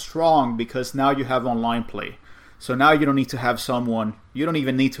going just as strong because now you have online play. So now you don't need to have someone, you don't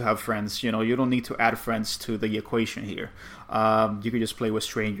even need to have friends, you don't need to add friends to the equation here. You can just play with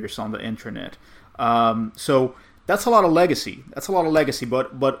strangers on the internet. So that's a lot of legacy.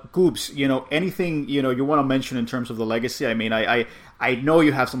 But Goobs, anything you want to mention in terms of the legacy? I mean, I know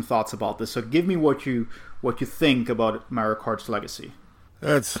you have some thoughts about this, so give me what you think about Mario Kart's legacy.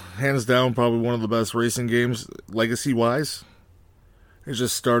 That's hands down probably one of the best racing games legacy-wise. It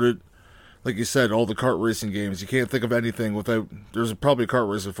just started, like you said, all the kart racing games. You can't think of anything without. There's probably a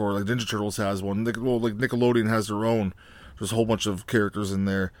kart racer for, like Ninja Turtles has one. Like Nickelodeon has their own. There's a whole bunch of characters in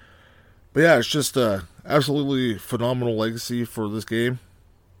there. But yeah, it's just a absolutely phenomenal legacy for this game.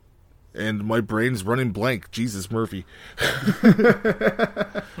 And my brain's running blank. Jesus, Murphy.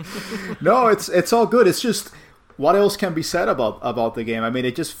 No, it's all good. It's just, what else can be said about the game? I mean,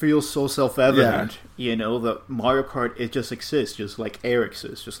 it just feels so self-evident, that Mario Kart, it just exists, just like air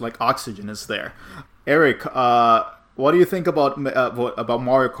exists, just like oxygen is there. Eric, what do you think about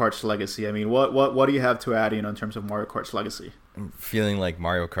Mario Kart's legacy? I mean, what do you have to add, in terms of Mario Kart's legacy? I'm feeling like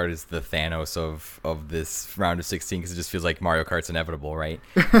Mario Kart is the Thanos of this round of 16 because it just feels like Mario Kart's inevitable, right?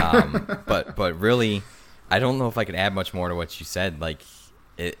 But really, I don't know if I could add much more to what you said. Like,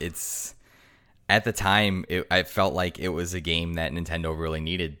 it's at the time, I felt like it was a game that Nintendo really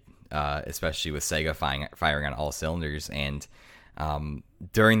needed, especially with Sega firing on all cylinders. And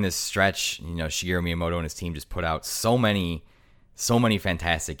during this stretch, Shigeru Miyamoto and his team just put out so many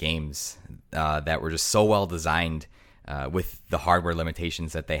fantastic games that were just so well designed. With the hardware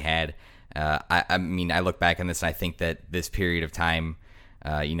limitations that they had. I mean, I look back on this and I think that this period of time,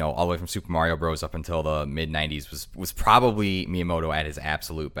 all the way from Super Mario Bros. Up until the mid-90s was probably Miyamoto at his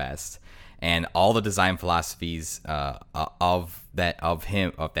absolute best. And all the design philosophies that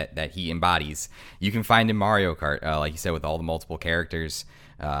he embodies, you can find in Mario Kart, like you said, with all the multiple characters.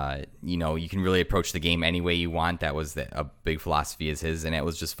 You can really approach the game any way you want. That was a big philosophy is his, and it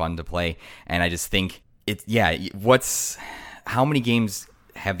was just fun to play. And I just think how many games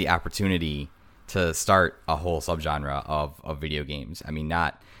have the opportunity to start a whole subgenre of video games? I mean,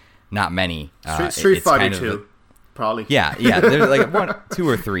 not many. Street Fighter 2, probably. Yeah. There's like 1, 2,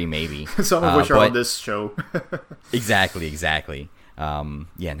 or 3 maybe. Some of which are on this show. Exactly.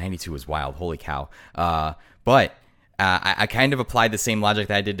 92 was wild. Holy cow. But I kind of applied the same logic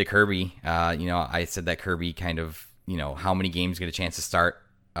that I did to Kirby. I said that Kirby kind of, how many games get a chance to start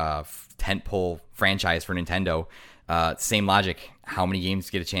tentpole franchise for Nintendo. Same logic. How many games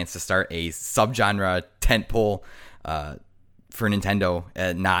get a chance to start a subgenre tentpole for Nintendo?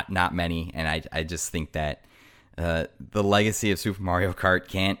 Not many. And I just think that the legacy of Super Mario Kart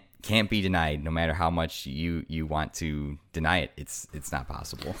can't be denied, no matter how much you want to deny it. It's not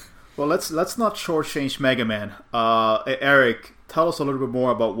possible. Well, let's not shortchange Mega Man. Eric, tell us a little bit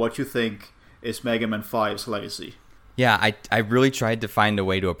more about what you think is Mega Man 5's legacy. Yeah, I really tried to find a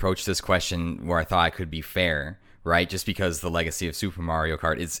way to approach this question where I thought I could be fair, right? Just because the legacy of Super Mario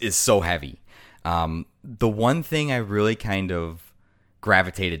Kart is so heavy. The one thing I really kind of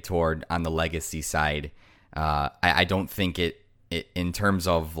gravitated toward on the legacy side, I don't think it in terms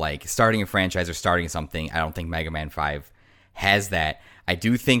of like starting a franchise or starting something, I don't think Mega Man 5 has that. I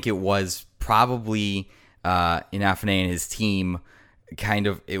do think it was probably Inafune and his team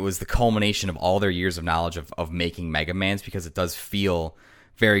it was the culmination of all their years of knowledge of making Mega Mans, because it does feel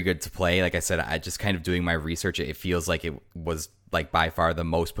very good to play. Like I said, I just kind of doing my research. It feels like it was like by far the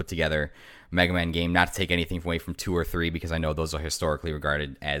most put together Mega Man game. Not to take anything away from 2 or 3, because I know those are historically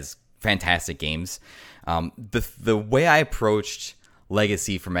regarded as fantastic games. The way I approached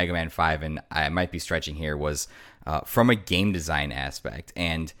Legacy for Mega Man 5, and I might be stretching here, was from a game design aspect.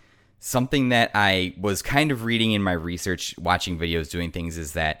 And something that I was kind of reading in my research, watching videos, doing things,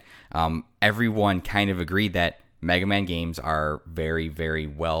 is that everyone kind of agreed that Mega Man games are very, very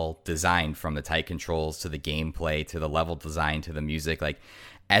well designed, from the tight controls to the gameplay to the level design to the music. Like,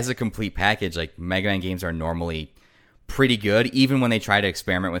 as a complete package, like, Mega Man games are normally pretty good, even when they try to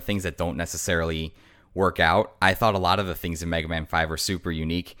experiment with things that don't necessarily work out. I thought a lot of the things in Mega Man 5 were super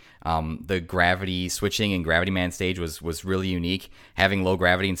unique. The gravity switching in Gravity Man stage was really unique. Having low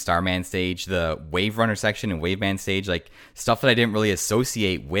gravity in Starman stage, the Wave Runner section and Wave Man stage, like, stuff that I didn't really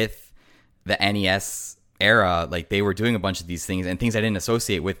associate with the NES era. Like, they were doing a bunch of these things, and things I didn't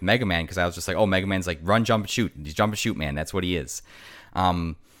associate with Mega Man, because I was just like, oh, Mega Man's like run, jump, and shoot. He's jump and shoot man. That's what he is.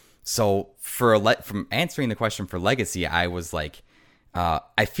 So from answering the question for Legacy, I was like,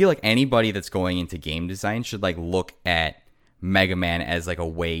 I feel like anybody that's going into game design should like look at Mega Man as like a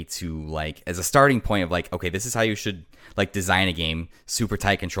way to, like, as a starting point of like, okay, this is how you should like design a game. Super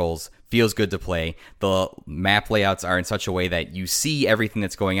tight controls, feels good to play. The map layouts are in such a way that you see everything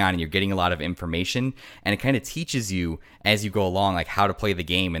that's going on and you're getting a lot of information, and it kind of teaches you as you go along like how to play the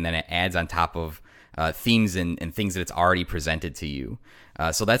game, and then it adds on top of themes and things that it's already presented to you.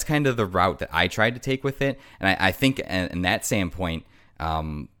 So that's kind of the route that I tried to take with it, and I think in that standpoint,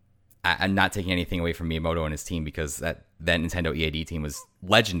 I'm not taking anything away from Miyamoto and his team, because that Nintendo EAD team was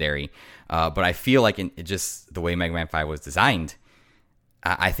legendary. But I feel like it just the way Mega Man 5 was designed,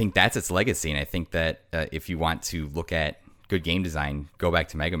 I think that's its legacy. And I think that if you want to look at good game design, go back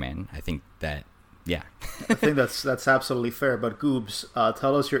to Mega Man. I think that, yeah. I think that's absolutely fair. But Goobs,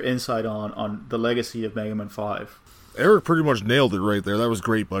 tell us your insight on the legacy of Mega Man 5. Eric pretty much nailed it right there. That was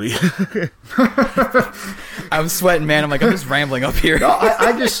great, buddy. I'm sweating, man. I'm just rambling up here. No,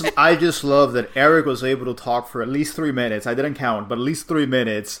 I just love that Eric was able to talk for at least 3 minutes. I didn't count, but at least 3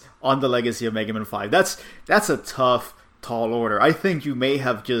 minutes on the legacy of Mega Man 5. That's a tough, tall order. I think you may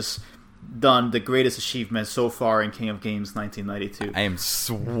have just done the greatest achievement so far in King of Games 1992. I am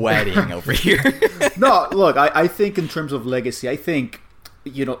sweating over here. No, look, I think in terms of legacy, I think,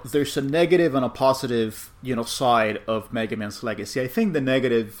 there's a negative and a positive, side of Mega Man's legacy. I think the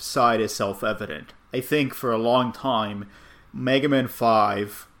negative side is self-evident. I think for a long time, Mega Man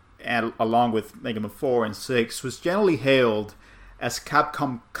 5, and along with Mega Man 4 and 6, was generally hailed as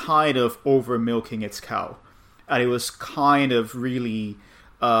Capcom kind of over-milking its cow. And it was kind of really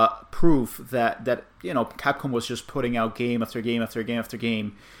proof that Capcom was just putting out game after game after game after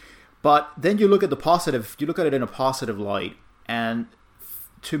game. But then you look at it in a positive light, and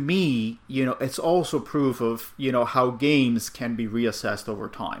to me, it's also proof of, how games can be reassessed over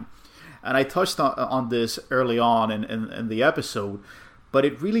time. And I touched on this early on in the episode, but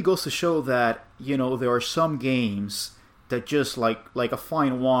it really goes to show that, there are some games that just like a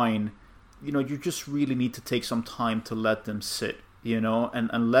fine wine, you just really need to take some time to let them sit,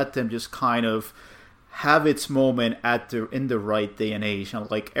 and let them just kind of have its moment in the right day and age. And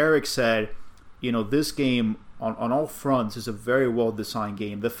like Eric said, this game on all fronts is a very well designed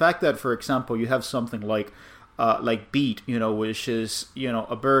game. The fact that, for example, you have something like Beat, which is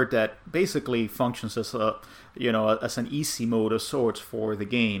a bird that basically functions as as an easy mode of sorts for the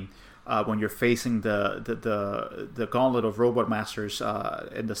game when you're facing the gauntlet of Robot Masters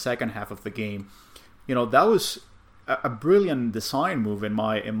in the second half of the game. That was a brilliant design move in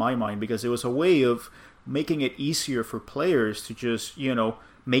my mind, because it was a way of making it easier for players to just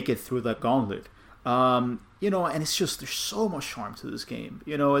make it through that gauntlet. And it's just, there's so much charm to this game.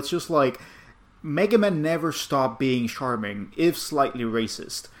 It's just like Mega Man never stopped being charming, if slightly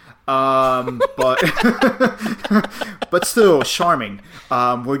racist. But still charming.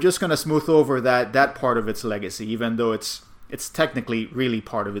 We're just gonna smooth over that part of its legacy, even though it's technically really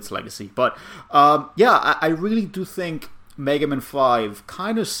part of its legacy. But I really do think Mega Man 5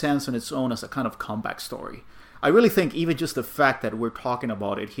 kind of stands on its own as a kind of comeback story. I really think even just the fact that we're talking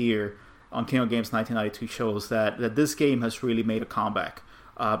about it here on King of Games 1992 shows that this game has really made a comeback.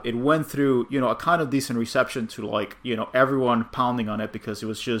 It went through, a kind of decent reception to everyone pounding on it, because it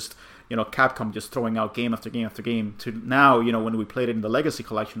was just, Capcom just throwing out game after game after game, to now, when we played it in the Legacy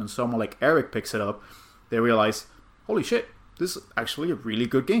Collection and someone like Eric picks it up, they realize, holy shit, this is actually a really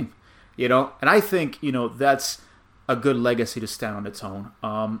good game, and I think, that's a good legacy to stand on its own.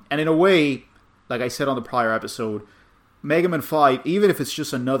 And in a way, like I said on the prior episode, Mega Man 5, even if it's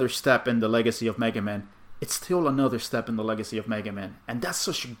just another step in the legacy of Mega Man, it's still another step in the legacy of Mega Man. And that's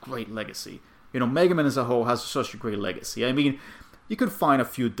such a great legacy. Mega Man as a whole has such a great legacy. I mean, you could find a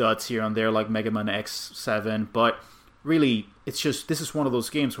few duds here and there, like Mega Man X7, but really, it's just, this is one of those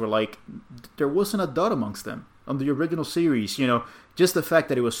games where, like, there wasn't a dud amongst them on the original series. Just the fact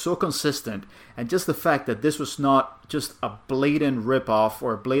that it was so consistent, and just the fact that this was not just a blatant rip-off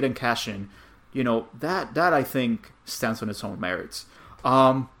or a blatant cash-in, that I think stands on its own merits.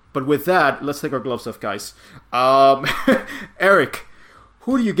 But with that, let's take our gloves off, guys. Eric,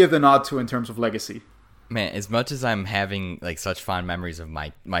 who do you give the nod to in terms of legacy? Man, as much as I'm having like such fond memories of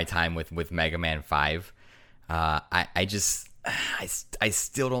my time with Mega Man 5, I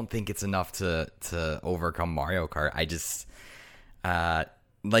still don't think it's enough to overcome Mario Kart. I just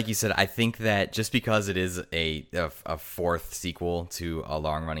like you said, I think that just because it is a fourth sequel to a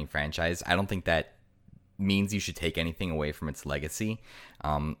long running franchise, I don't think that means you should take anything away from its legacy.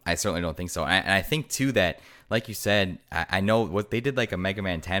 I certainly don't think so. And I think too that, like you said, I know what they did, like a Mega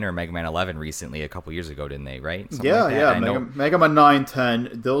Man 10 or Mega Man 11 recently, a couple years ago, didn't they? Right? Something like that. Mega Man 9,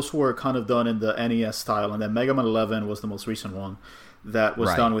 10, those were kind of done in the NES style, and then Mega Man 11 was the most recent one that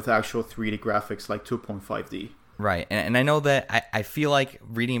was done with actual 3D graphics, like 2.5D. Right, and I know that I feel like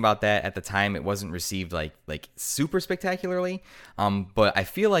reading about that at the time, it wasn't received like super spectacularly, but I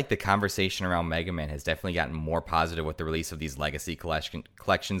feel like the conversation around Mega Man has definitely gotten more positive with the release of these legacy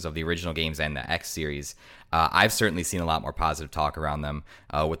collections of the original games and the X series. I've certainly seen a lot more positive talk around them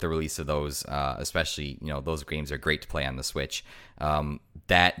with the release of those, especially, those games are great to play on the Switch.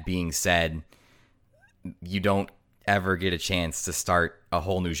 That being said, you don't ever get a chance to start a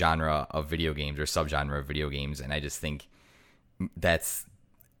whole new genre of video games or subgenre of video games, and I just think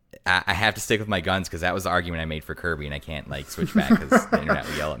I have to stick with my guns, because that was the argument I made for Kirby, and I can't switch back because the internet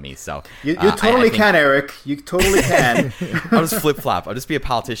will yell at me. So you totally can, Eric. You totally can. I'll just flip flop. I'll just be a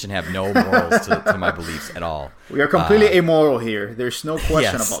politician, have no morals to my beliefs at all. We are completely amoral here. There's no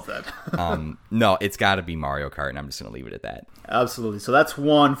question about that. No, it's got to be Mario Kart, and I'm just going to leave it at that. Absolutely. So that's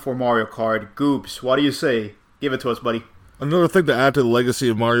one for Mario Kart. Goops, what do you say? Give it to us, buddy. Another thing to add to the legacy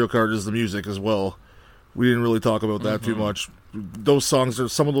of Mario Kart is the music as well. We didn't really talk about that too much.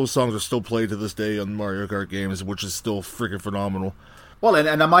 Some of those songs are still played to this day on Mario Kart games, which is still freaking phenomenal. Well, and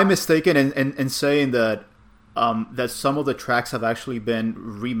am I mistaken in saying that that some of the tracks have actually been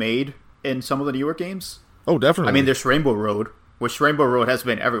remade in some of the newer games? Oh, definitely. I mean, there's Rainbow Road, which Rainbow Road has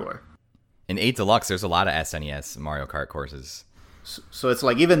been everywhere. In 8 Deluxe, there's a lot of SNES Mario Kart courses. So it's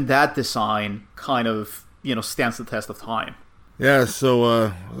like even that design kind of, stands the test of time. Yeah,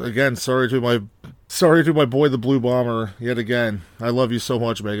 so again, sorry to my boy the Blue Bomber yet again. I love you so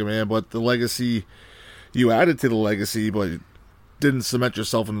much, Mega Man, but the legacy, you added to the legacy, but didn't cement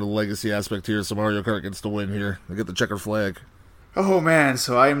yourself into the legacy aspect here, so Mario Kart gets the win here. They get the checker flag. Oh man,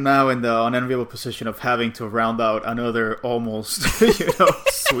 so I am now in the unenviable position of having to round out another almost,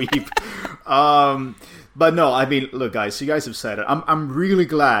 sweep. But no, I mean, look guys, you guys have said it. I'm really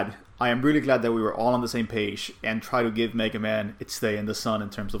glad. I am really glad that we were all on the same page and try to give Mega Man its day in the sun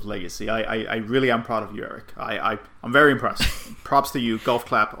in terms of legacy. I really am proud of you, Eric. I'm very impressed. Props to you. Golf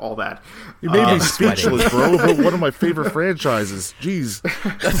clap, all that. You made me speechless, bro, about one of my favorite franchises. Jeez.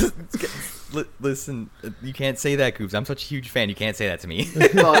 Listen, you can't say that, Coops. I'm such a huge fan. You can't say that to me.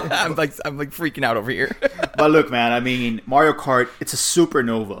 Well, I'm like freaking out over here. But look, man, I mean, Mario Kart, it's a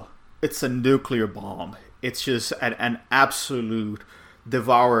supernova. It's a nuclear bomb. It's just an absolute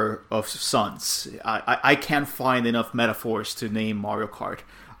devourer of suns. I can't find enough metaphors to name Mario Kart.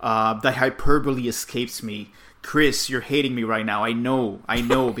 The hyperbole escapes me. Chris, you're hating me right now. I know,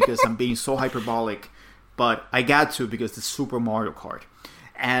 because I'm being so hyperbolic, but I got to because it's Super Mario Kart.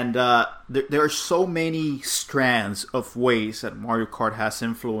 And there are so many strands of ways that Mario Kart has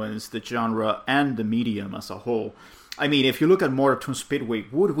influenced the genre and the medium as a whole. I mean, if you look at Motor Toon Speedway,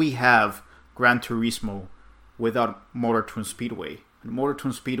 would we have Gran Turismo without Motor Toon Speedway? And Motor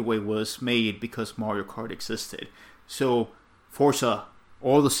Toon Speedway was made because Mario Kart existed. So, Forza,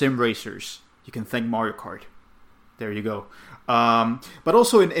 all the sim racers, you can thank Mario Kart. There you go. But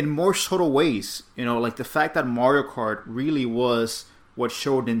also in more subtle ways, like the fact that Mario Kart really was what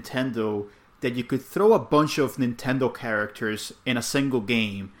showed Nintendo that you could throw a bunch of Nintendo characters in a single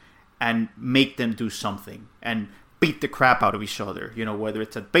game and make them do something and beat the crap out of each other, whether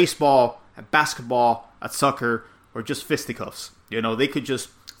it's at baseball, at basketball, at soccer, or just fisticuffs. They could just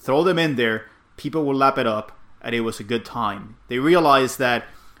throw them in there, people would lap it up, and it was a good time. They realized that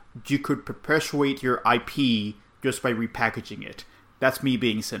you could perpetuate your IP just by repackaging it. That's me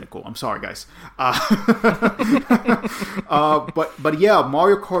being cynical. I'm sorry, guys. But yeah,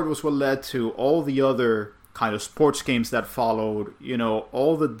 Mario Kart was what led to all the other kind of sports games that followed,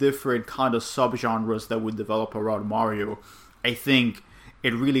 all the different kind of subgenres that would develop around Mario, I think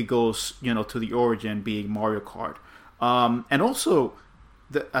it really goes, to the origin being Mario Kart. And also,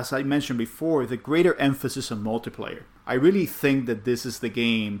 as I mentioned before, the greater emphasis on multiplayer. I really think that this is the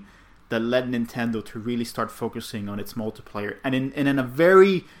game that led Nintendo to really start focusing on its multiplayer. And in a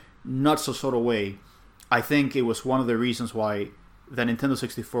very not-so-subtle way, I think it was one of the reasons why the Nintendo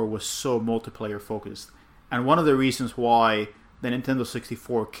 64 was so multiplayer-focused. And one of the reasons why the Nintendo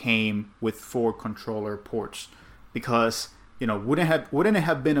 64 came with 4 controller ports. Because, wouldn't it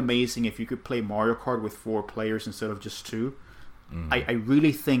have been amazing if you could play Mario Kart with 4 players instead of just 2? Mm-hmm. I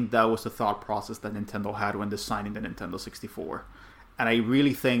really think that was the thought process that Nintendo had when designing the Nintendo 64. And I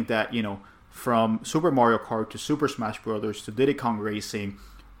really think that, from Super Mario Kart to Super Smash Bros. To Diddy Kong Racing,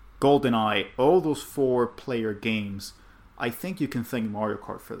 GoldenEye, all those 4-player games, I think you can thank Mario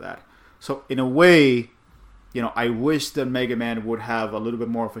Kart for that. So in a way, I wish that Mega Man would have a little bit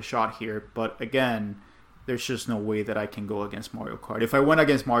more of a shot here, but again, there's just no way that I can go against Mario Kart. If I went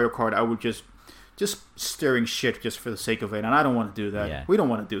against Mario Kart, I would just stirring shit just for the sake of it, and I don't want to do that. Yeah. We don't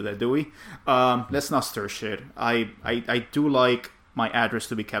want to do that, do we? Let's not stir shit. I do like my address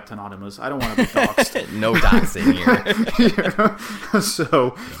to be kept anonymous. I don't want to be doxxed. No doxing here.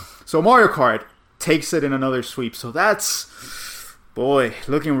 So Mario Kart takes it in another sweep. So that's, boy,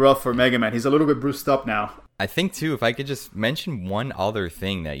 looking rough for Mega Man. He's a little bit bruised up now. I think, too, if I could just mention one other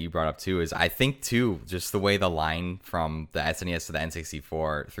thing that you brought up, too, is I think, too, just the way the line from the SNES to the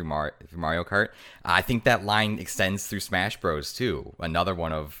N64 through Mario Kart, I think that line extends through Smash Bros, too. Another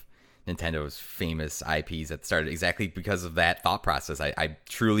one of Nintendo's famous IPs that started exactly because of that thought process. I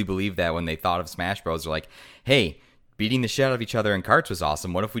truly believe that when they thought of Smash Bros, they're like, hey, beating the shit out of each other in carts was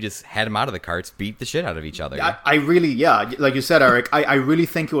awesome. What if we just had them out of the carts, beat the shit out of each other? I really, like you said, Eric, I really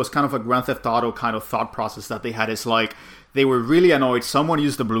think it was kind of a Grand Theft Auto kind of thought process that they had. It's like they were really annoyed. Someone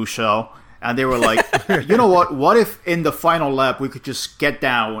used the blue shell, and they were like, you know what? What if in the final lap we could just get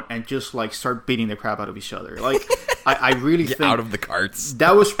down and just like start beating the crap out of each other? Like, I really think out of the carts.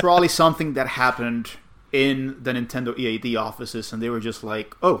 That was probably something that happened in the Nintendo EAD offices, and they were just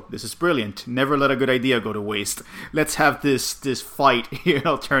like, oh, this is brilliant. Never let a good idea go to waste. Let's have this fight,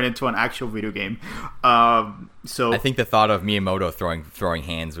 turn into an actual video game. So I think the thought of Miyamoto throwing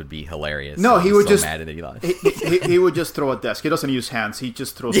hands would be hilarious. No, he would just mad that he lost. He would just throw a desk. He doesn't use hands. He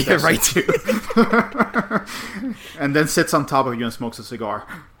just throws desks. Right too. And then sits on top of you and smokes a cigar.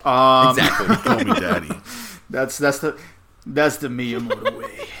 Exactly. Call me daddy. That's the Miyamoto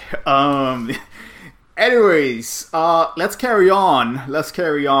way. Anyways, let's carry on. Let's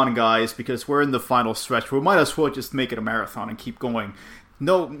carry on, guys, because we're in the final stretch. We might as well just make it a marathon and keep going.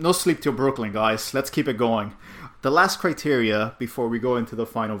 No sleep till Brooklyn, guys. Let's keep it going. The last criteria before we go into the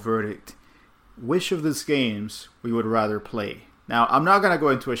final verdict. Which of these games we would rather play? Now, I'm not going to go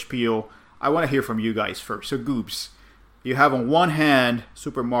into a spiel. I want to hear from you guys first. So, Goobs, you have on one hand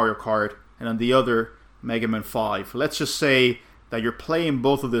Super Mario Kart and on the other Mega Man 5. Let's just say that you're playing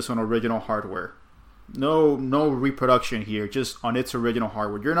both of this on original hardware. No reproduction here, just on its original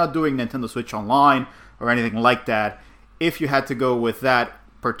hardware. You're not doing Nintendo Switch Online or anything like that. If you had to go with that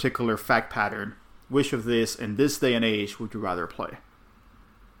particular fact pattern, which of this in this day and age would you rather play?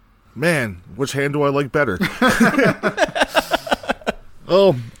 Man, which hand do I like better?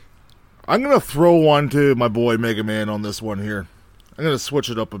 Oh, I'm going to throw one to my boy Mega Man on this one here. I'm going to switch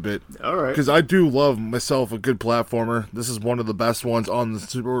it up a bit. All right. Because I do love myself a good platformer. This is one of the best ones on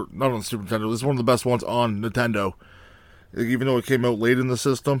the not on the Super Nintendo. This is one of the best ones on Nintendo. Even though it came out late in the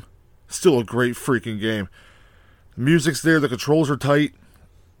system, still a great freaking game. The music's there. The controls are tight.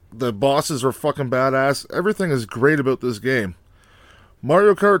 The bosses are fucking badass. Everything is great about this game.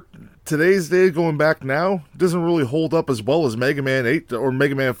 Mario Kart, today's day, going back now, doesn't really hold up as well as Mega Man 8 or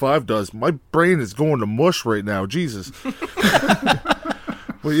Mega Man 5 does. My brain is going to mush right now. Jesus.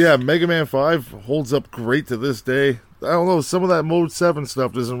 But yeah, Mega Man 5 holds up great to this day. I don't know, some of that Mode 7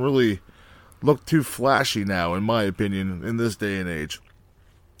 stuff doesn't really look too flashy now, in my opinion, in this day and age.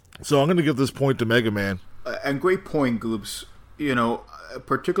 So I'm going to give this point to Mega Man. And great point, Goobs.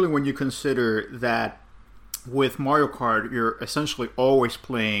 Particularly when you consider that with Mario Kart, you're essentially always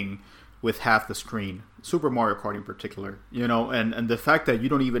playing with half the screen. Super Mario Kart in particular, and the fact that you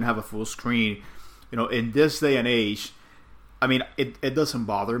don't even have a full screen, in this day and age, I mean, it doesn't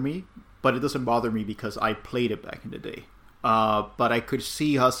bother me, but it doesn't bother me because I played it back in the day. But I could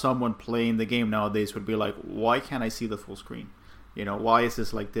see how someone playing the game nowadays would be like, why can't I see the full screen? Why is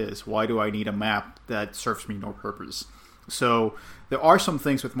this like this? Why do I need a map that serves me no purpose? So there are some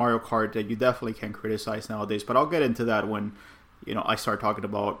things with Mario Kart that you definitely can criticize nowadays, but I'll get into that when I start talking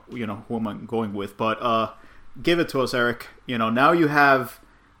about, who am I going with. But give it to us, Eric. Now you have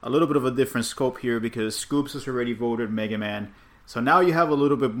a little bit of a different scope here because Scoops has already voted Mega Man. So now you have a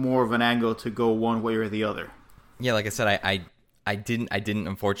little bit more of an angle to go one way or the other. Yeah, like I said, I didn't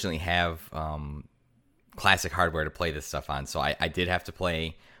unfortunately have classic hardware to play this stuff on, so I did have to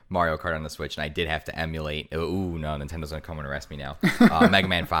play Mario Kart on the Switch, and I did have to emulate. Ooh, no, Nintendo's gonna come and arrest me now. Mega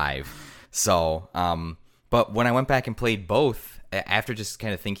Man 5. So, but when I went back and played both, after just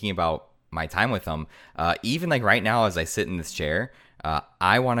kind of thinking about my time with them, even like right now as I sit in this chair,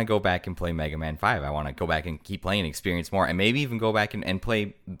 I want to go back and play Mega Man 5. I want to go back and keep playing, experience more, and maybe even go back and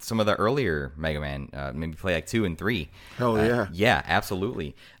play some of the earlier Mega Man, maybe play like 2 and 3. Hell yeah. Yeah,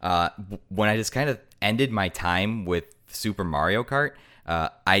 absolutely. When I just kind of ended my time with Super Mario Kart,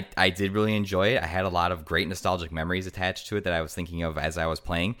 I did really enjoy it. I had a lot of great nostalgic memories attached to it that I was thinking of as I was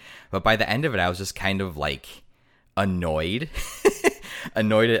playing. But by the end of it, I was just kind of like annoyed.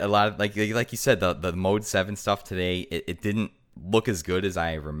 Annoyed at a lot of, like you said, the Mode 7 stuff today, it didn't look as good as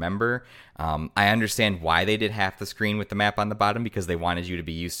I remember. I understand why they did half the screen with the map on the bottom, because they wanted you to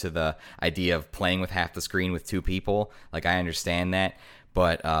be used to the idea of playing with half the screen with 2 people. Like, I understand that.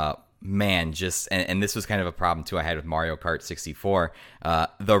 But, man, just and this was kind of a problem too I had with Mario Kart 64.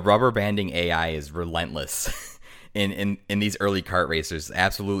 The rubber banding AI is relentless in these early kart racers.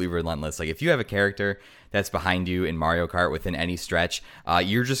 Absolutely relentless. Like, if you have a character that's behind you in Mario Kart within any stretch,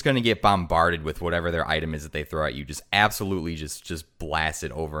 you're just going to get bombarded with whatever their item is that they throw at you. Just absolutely just blast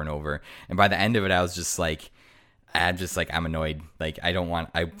it over and over. And by the end of it, I was just like, I'm annoyed. Like, I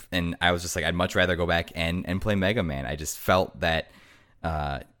was just like, I'd much rather go back and play Mega Man. I just felt that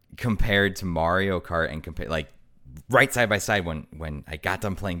compared to Mario Kart and like right side by side, when I got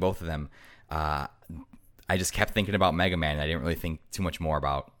done playing both of them, I just kept thinking about Mega Man. I didn't really think too much more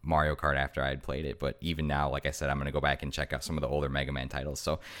about Mario Kart after I had played it. But even now, like I said, I'm going to go back and check out some of the older Mega Man titles.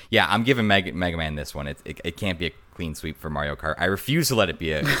 So yeah, I'm giving Mega Man this one. It can't be a clean sweep for Mario Kart. I refuse to let it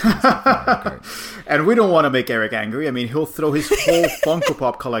be a clean sweep for Mario Kart. And we don't want to make Eric angry. I mean, he'll throw his whole Funko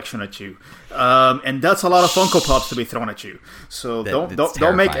Pop collection at you. And that's a lot of Funko Pops to be thrown at you. So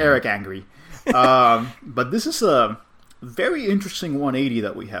don't make Eric angry. But this is a very interesting 180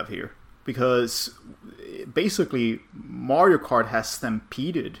 that we have here. Because basically Mario Kart has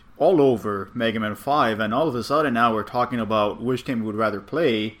stampeded all over Mega Man 5, and all of a sudden now we're talking about which game we would rather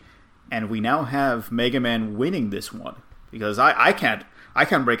play, and we now have Mega Man winning this one. Because I can't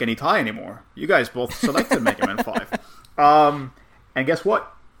break any tie anymore. You guys both selected Mega Man 5. And guess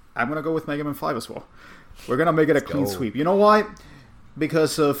what? I'm going to go with Mega Man 5 as well. We're going to make it a clean sweep. You know why?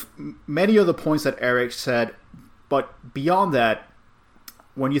 Because of many of the points that Eric said, but beyond that,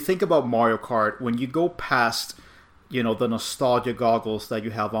 when you think about Mario Kart, when you go past, the nostalgia goggles that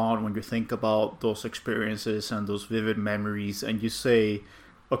you have on, when you think about those experiences and those vivid memories, and you say,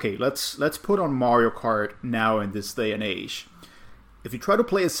 okay, let's put on Mario Kart now in this day and age. If you try to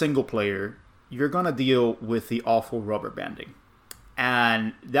play a single player, you're going to deal with the awful rubber banding.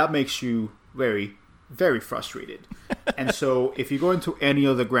 And that makes you very, very frustrated. And so if you go into any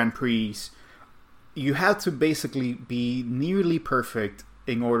of the Grand Prix, you have to basically be nearly perfect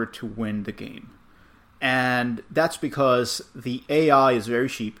in order to win the game. And that's because the AI is very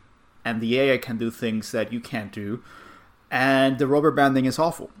cheap, and the AI can do things that you can't do, and the rubber banding is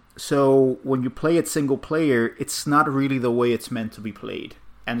awful. So when you play it single player, it's not really the way it's meant to be played.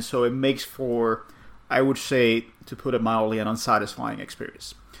 And so it makes for, I would say, to put it mildly, an unsatisfying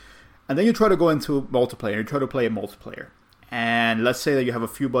experience. And then you try to go into multiplayer, you try to play a multiplayer. And let's say that you have a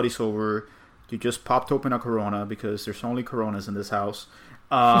few buddies over, you just popped open a Corona, because there's only Coronas in this house.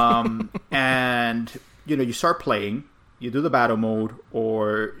 And you start playing, you do the battle mode,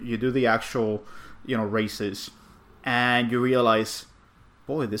 or you do the actual races, and you realize,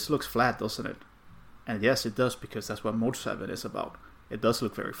 boy, this looks flat, doesn't it? And yes, it does, because that's what Mode 7 is about. It does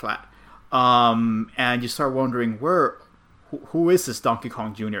look very flat. And you start wondering, who is this Donkey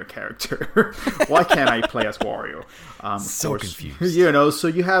Kong Jr. character? Why can't I play as Wario? So confused. So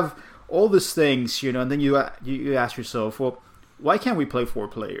you have all these things, and then you ask yourself, well, why can't we play 4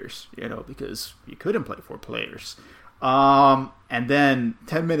 players? Because you couldn't play 4 players. And then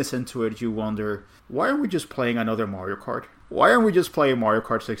 10 minutes into it, you wonder, why aren't we just playing another Mario Kart? Why aren't we just playing Mario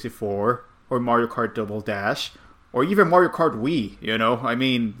Kart 64 or Mario Kart Double Dash or even Mario Kart Wii? I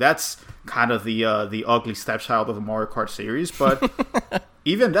mean, that's kind of the ugly stepchild of the Mario Kart series, but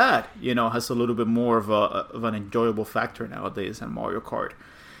even that, has a little bit more of an enjoyable factor nowadays than Mario Kart.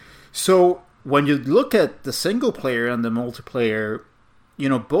 So when you look at the single player and the multiplayer,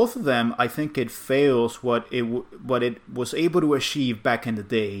 both of them, I think it fails what it was able to achieve back in the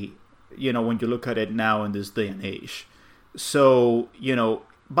day, when you look at it now in this day and age. So,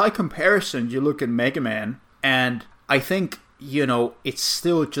 by comparison, you look at Mega Man, and I think, it's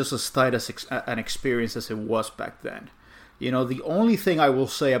still just as tight as an experience as it was back then. The only thing I will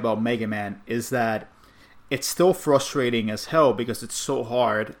say about Mega Man is that it's still frustrating as hell because it's so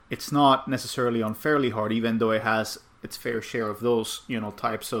hard. It's not necessarily unfairly hard, even though it has its fair share of those,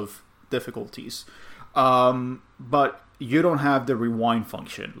 types of difficulties. But you don't have the rewind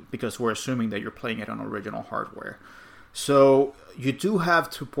function because we're assuming that you're playing it on original hardware. So you do have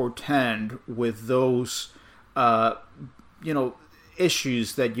to portend with those,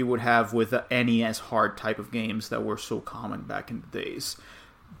 issues that you would have with the NES hard type of games that were so common back in the days.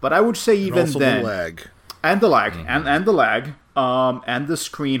 But I would say even also then, the lag. And the lag, and the lag, and the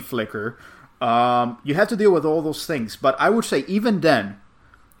screen flicker. You have to deal with all those things. But I would say even then,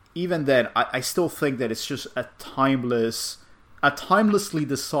 I still think that it's just a timelessly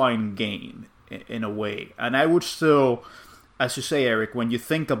designed game in a way. And I would still, as you say, Eric, when you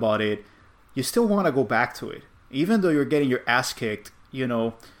think about it, you still want to go back to it. Even though you're getting your ass kicked,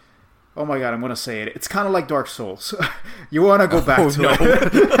 oh my god, I'm going to say it. It's kind of like Dark Souls. You want to go back to it.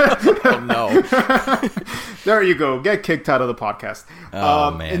 Oh, no. There you go. Get kicked out of the podcast.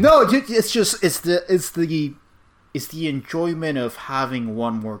 Man. No, it's the enjoyment of having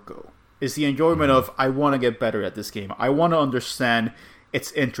one more go. It's the enjoyment of, I want to get better at this game. I want to understand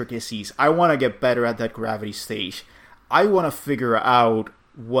its intricacies. I want to get better at that gravity stage. I want to figure out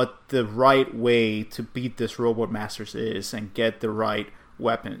what the right way to beat this Robot Masters is and get the right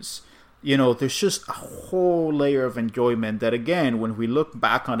weapons. There's just a whole layer of enjoyment that, again, when we look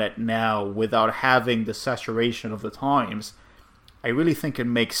back on it now without having the saturation of the times, I really think it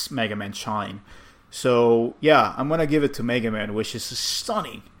makes Mega Man shine. So, yeah, I'm going to give it to Mega Man, which is a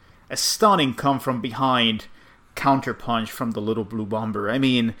stunning come from behind counterpunch from the little blue bomber. I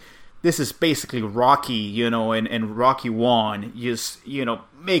mean, this is basically Rocky, and Rocky 1, just,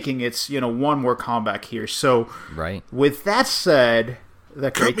 making its, one more comeback here. So, right. With that said, the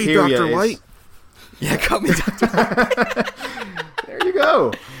criteria cut me, Dr. Light. Yeah, cut me, Dr. Light. There you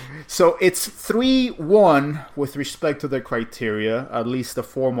go. So it's 3-1 with respect to the criteria, at least the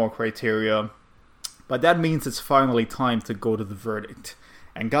formal criteria. But that means it's finally time to go to the verdict.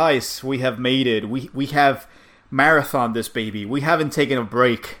 And guys, we have made it. We have marathoned this baby. We haven't taken a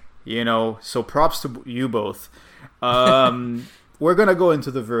break, So props to you both. We're going to go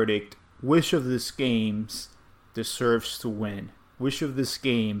into the verdict. Which of these games deserves to win? Which of these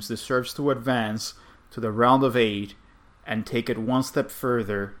games deserves to advance to the round of 8 and take it one step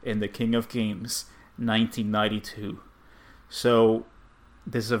further in the King of Games, 1992? So,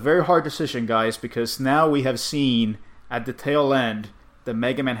 this is a very hard decision, guys, because now we have seen at the tail end that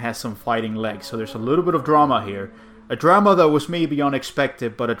Mega Man has some fighting legs. So there's a little bit of drama here. A drama that was maybe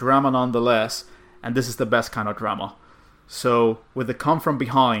unexpected, but a drama nonetheless. And this is the best kind of drama. So, with the come from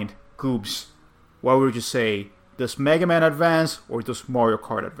behind, Goobs, what would you say? Does Mega Man advance or does Mario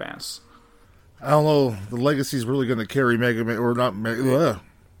Kart advance? I don't know. The legacy's really going to carry Mega Man, or not. The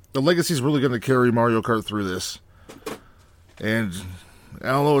legacy's really going to carry Mario Kart through this. And I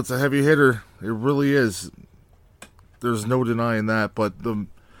don't know. It's a heavy hitter. It really is. There's no denying that. But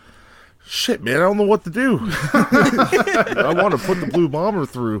shit, man, I don't know what to do. I want to put the Blue Bomber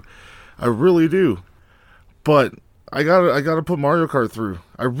through. I really do. But I gotta put Mario Kart through.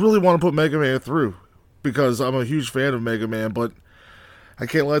 I really want to put Mega Man through because I'm a huge fan of Mega Man, but I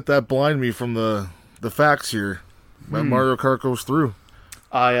can't let that blind me from the facts here. Mario Kart goes through.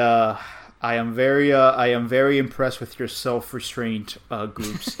 I am very impressed with your self-restraint,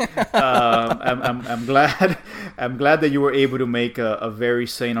 Goops. I'm glad that you were able to make a very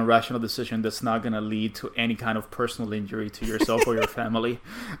sane and rational decision that's not going to lead to any kind of personal injury to yourself or your family.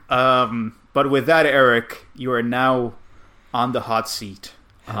 But with that, Eric, you are now on the hot seat.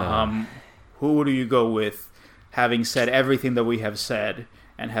 Who do you go with, having said everything that we have said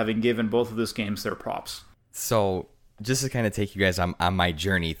and having given both of these games their props? So, just to kind of take you guys on my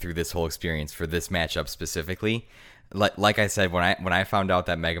journey through this whole experience for this matchup specifically, like I said, when I found out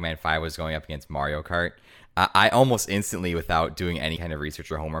that Mega Man 5 was going up against Mario Kart, I almost instantly, without doing any kind of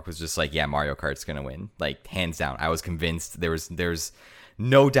research or homework, was just like, yeah, Mario Kart's going to win. Like, hands down. I was convinced. There's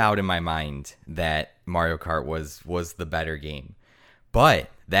no doubt in my mind that Mario Kart was the better game.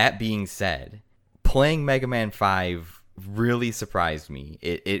 But that being said, playing Mega Man 5 really surprised me.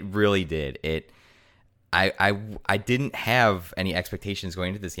 It really did. I didn't have any expectations going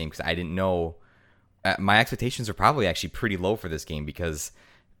into this game because I didn't know. My expectations are probably actually pretty low for this game because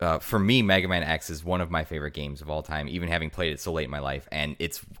for me, Mega Man X is one of my favorite games of all time, even having played it so late in my life. And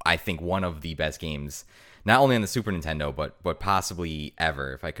it's, I think, one of the best games, not only on the Super Nintendo, but possibly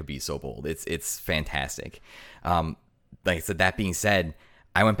ever, if I could be so bold. It's fantastic. like I said, that being said,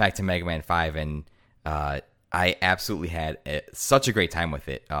 I went back to Mega Man 5 and I absolutely had such a great time with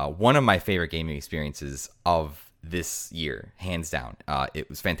it. One of my favorite gaming experiences of this year, hands down. It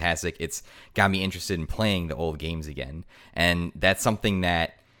was fantastic. It's got me interested in playing the old games again, and that's something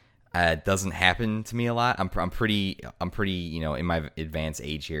that doesn't happen to me a lot. I'm pretty, in my advanced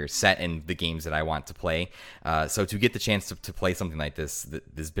age here, set in the games that I want to play. So to get the chance to play something like this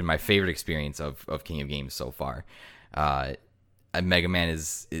has been my favorite experience of King of Games so far. Mega Man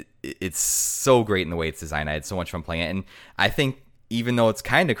it's so great in the way it's designed. I had so much fun playing it, and I think even though it's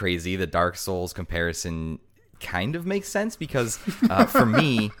kind of crazy, the Dark Souls comparison kind of makes sense because for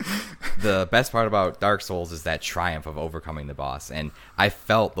me, the best part about Dark Souls is that triumph of overcoming the boss, and I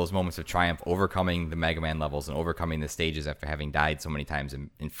felt those moments of triumph overcoming the Mega Man levels and overcoming the stages after having died so many times and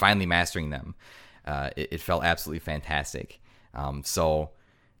finally mastering them. It felt absolutely fantastic. So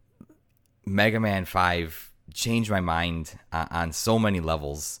Mega Man 5 changed my mind on so many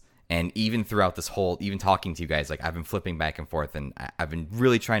levels, and even throughout this whole, even talking to you guys, like I've been flipping back and forth, and I've been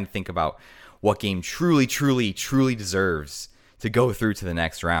really trying to think about what game truly deserves to go through to the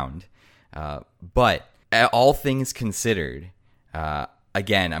next round. But all things considered,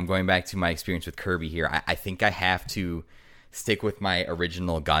 again, I'm going back to my experience with Kirby here. I think I have to stick with my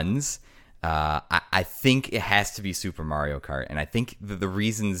original guns. I think it has to be Super Mario Kart, and I think the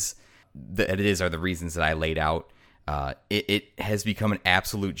reasons that it is are the reasons that I laid out. It has become an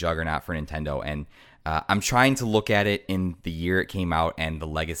absolute juggernaut for Nintendo, and I'm trying to look at it in the year it came out and the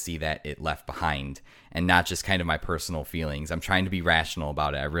legacy that it left behind, and not just kind of my personal feelings. I'm trying to be rational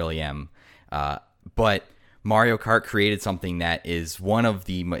about it. I really am. But Mario Kart created something that is one of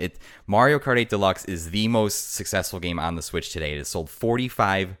the... Mario Kart 8 Deluxe is the most successful game on the Switch today. It has sold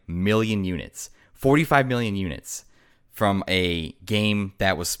 45 million units. 45 million units from a game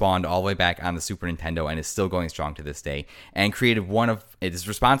that was spawned all the way back on the Super Nintendo and is still going strong to this day, and created it is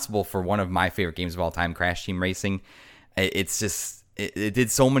responsible for one of my favorite games of all time, Crash Team Racing. It's just, it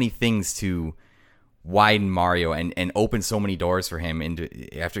did so many things to widen Mario and open so many doors for him into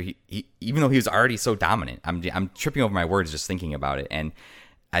after he even though he was already so dominant. I'm tripping over my words just thinking about it, and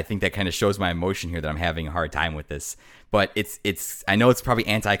I think that kind of shows my emotion here that I'm having a hard time with this. But it's I know it's probably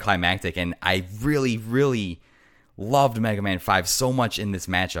anticlimactic, and I really loved Mega Man 5 so much in this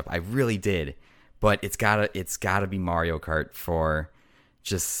matchup. I really did. But it's gotta be Mario Kart for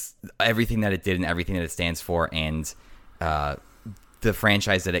just everything that it did and everything that it stands for, and the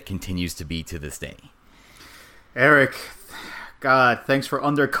franchise that it continues to be to this day. Eric, God, thanks for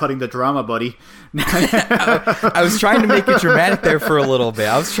undercutting the drama, buddy. I was trying to make it dramatic there for a little bit.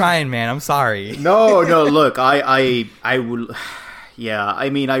 I was trying, man. I'm sorry. No, look, I will... Yeah, I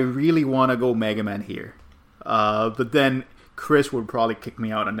mean, I really want to go Mega Man here. But then Chris would probably kick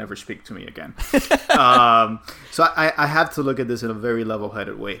me out and never speak to me again. So I have to look at this in a very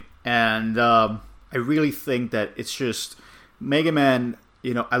level-headed way. And I really think that it's just Mega Man,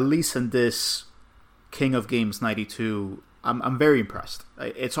 at least in this King of Games 92, I'm very impressed.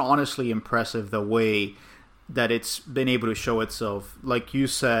 It's honestly impressive the way that it's been able to show itself. Like you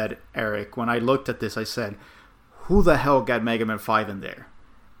said, Eric, when I looked at this, I said, who the hell got Mega Man 5 in there?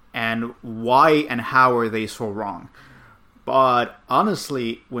 And why and how are they so wrong? But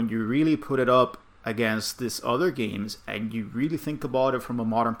honestly, when you really put it up against these other games and you really think about it from a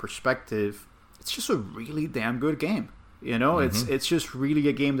modern perspective, it's just a really damn good game. It's just really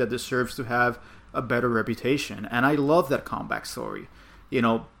a game that deserves to have a better reputation. And I love that comeback story.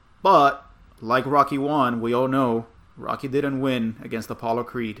 But like Rocky 1, we all know Rocky didn't win against Apollo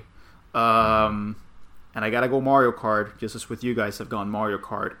Creed. And I gotta go Mario Kart, just as with you guys have gone Mario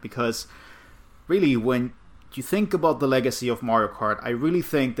Kart, because really, when you think about the legacy of Mario Kart, I really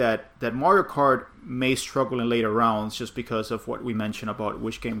think that Mario Kart may struggle in later rounds just because of what we mentioned about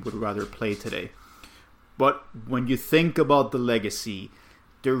which game would rather play today. But when you think about the legacy,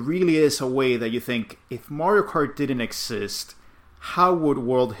 there really is a way that you think, if Mario Kart didn't exist, how would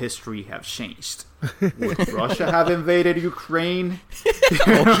world history have changed? Would Russia have invaded Ukraine?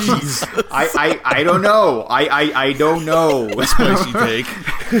 I don't know. I don't know. Spicy take.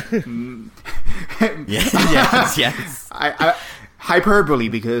 Yes. Hyperbole,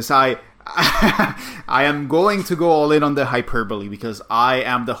 because I am going to go all in on the hyperbole because I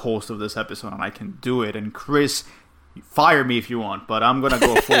am the host of this episode and I can do it. And Chris, fire me if you want, but I'm gonna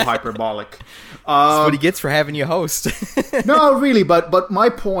go full hyperbolic. That's what he gets for having you host. No, really, but my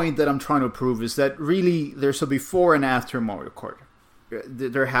point that I'm trying to prove is that really there's a before and after Mario Kart.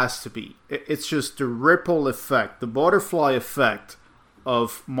 There has to be. It's just the ripple effect, the butterfly effect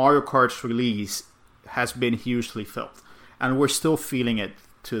of Mario Kart's release has been hugely felt, and we're still feeling it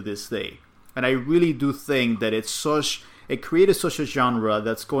to this day. And I really do think that it created such a genre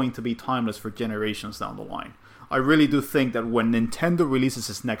that's going to be timeless for generations down the line. I really do think that when Nintendo releases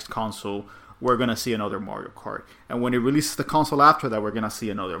its next console, we're going to see another Mario Kart. And when it releases the console after that, we're going to see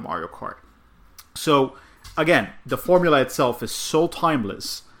another Mario Kart. So, again, the formula itself is so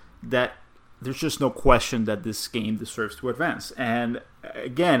timeless that there's just no question that this game deserves to advance. And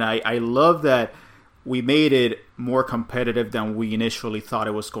again, I love that we made it more competitive than we initially thought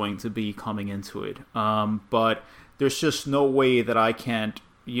it was going to be coming into it. But there's just no way that I can't,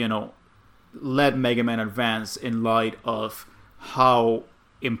 let Mega Man advance in light of how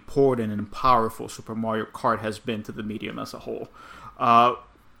important and powerful Super Mario Kart has been to the medium as a whole.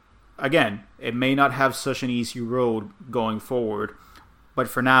 Again, it may not have such an easy road going forward, but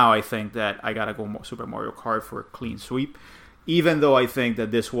for now, I think that I gotta go Super Mario Kart for a clean sweep, even though I think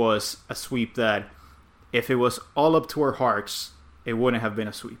that this was a sweep that, if it was all up to our hearts, it wouldn't have been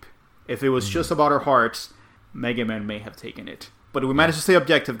a sweep. If it was just about our hearts, Mega Man may have taken it. But we managed to stay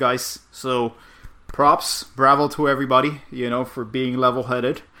objective, guys. So, props, bravo to everybody, for being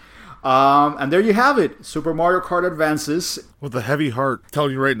level-headed. And there you have it. Super Mario Kart advances. With a heavy heart,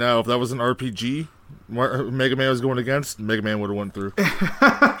 telling you right now, if that was an RPG Mega Man was going against, Mega Man would have went through.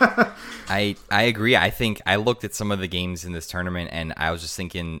 I agree. I think I looked at some of the games in this tournament, and I was just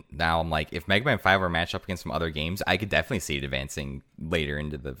thinking, now I'm like, if Mega Man 5 were matched up against some other games, I could definitely see it advancing later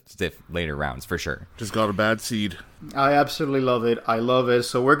into the later rounds, for sure. Just got a bad seed. I absolutely love it. I love it.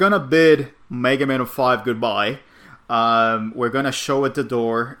 So we're going to bid Mega Man 5 goodbye. We're going to show it the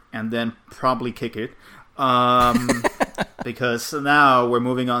door and then probably kick it. Because now we're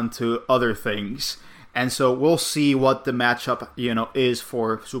moving on to other things. And so we'll see what the matchup, is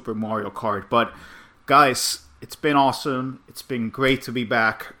for Super Mario Kart. But guys, it's been awesome. It's been great to be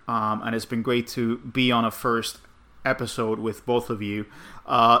back. And it's been great to be on a first episode with both of you.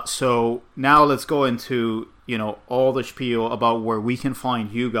 So now let's go into, all the spiel about where we can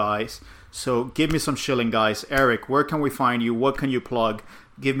find you guys. So give me some shilling, guys. Eric, where can we find you? What can you plug?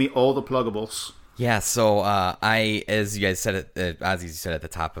 Give me all the pluggables. Yeah, so as you guys said, as you said at the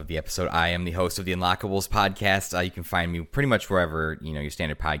top of the episode, I am the host of the Unlockables podcast. You can find me pretty much wherever, your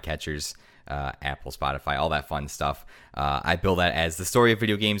standard podcatchers, Apple, Spotify, all that fun stuff. I build that as the story of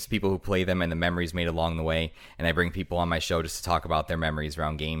video games, people who play them, and the memories made along the way. And I bring people on my show just to talk about their memories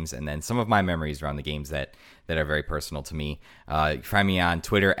around games, and then some of my memories around the games that are very personal to me. You can find me on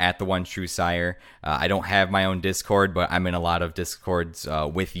Twitter at The One True Sire. I don't have my own Discord, but I'm in a lot of Discords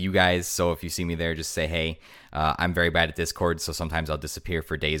with you guys. So if you see me there, just say hey. I'm very bad at Discord, so sometimes I'll disappear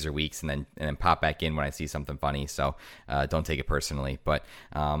for days or weeks and then pop back in when I see something funny. So don't take it personally. But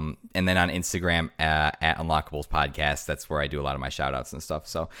and then on Instagram at Unlockables Podcast, that's where I do a lot of my shout outs and stuff.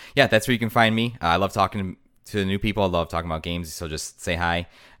 So yeah, that's where you can find me. I love talking to the new people. I love talking about games. So just say hi,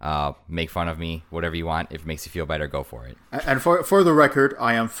 make fun of me, whatever you want. If it makes you feel better, go for it. And for the record,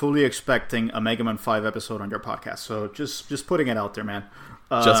 I am fully expecting a Mega Man 5 episode on your podcast. So just putting it out there, man.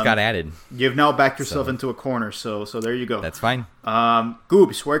 Just got added. You've now backed yourself into a corner, so there you go. That's fine.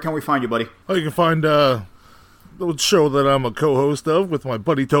 Goobs, where can we find you, buddy? Oh, you can find the show that I'm a co-host of with my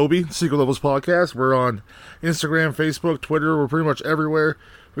buddy Toby, Secret Levels Podcast. We're on Instagram, Facebook, Twitter. We're pretty much everywhere.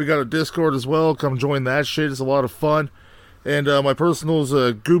 We got a Discord as well. Come join that shit. It's a lot of fun. And my personal is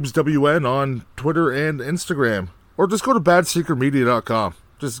GoobsWN on Twitter and Instagram. Or just go to badseekermedia.com.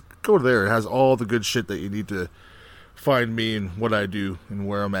 Just go there. It has all the good shit that you need to find me and what I do and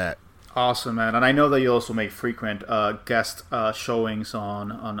where I'm at. Awesome, man. And I know that you also make frequent guest showings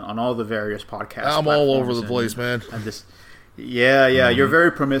on all the various podcasts. I'm all over the place, man. And this, yeah, you're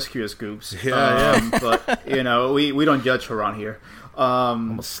very promiscuous, Goobs. Yeah. But we don't judge around here.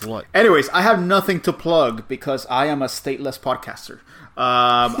 I'm a slut. Anyways, I have nothing to plug because I am a stateless podcaster.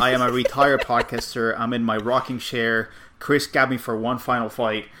 I am a retired podcaster. I'm in my rocking chair. Chris got me for one final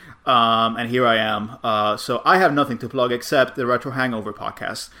fight. And here I am. So I have nothing to plug except the Retro Hangover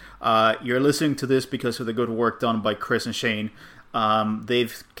podcast. You're listening to this because of the good work done by Chris and Shane.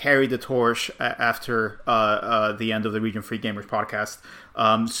 They've carried the torch after the end of the Region Free Gamers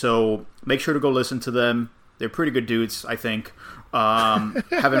podcast. So make sure to go listen to them. They're pretty good dudes, I think.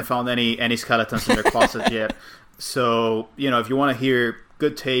 Haven't found any skeletons in their closet yet. So, if you want to hear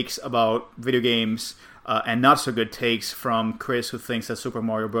good takes about video games, and not so good takes from Chris, who thinks that Super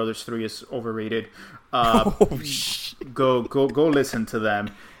Mario Bros. 3 is overrated, go listen to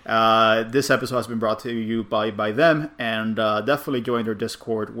them. This episode has been brought to you by them, and definitely join their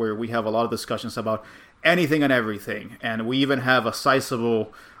Discord, where we have a lot of discussions about anything and everything, and we even have a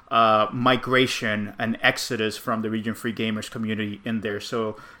sizable migration and exodus from the Region Free Gamers community in there.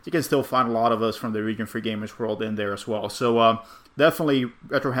 So you can still find a lot of us from the Region Free Gamers world in there as well. So definitely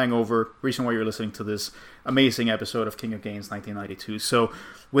Retro Hangover, reason why you're listening to this amazing episode of King of Games 1992. So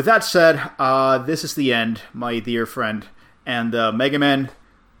with that said, this is the end, my dear friend. And Mega Man,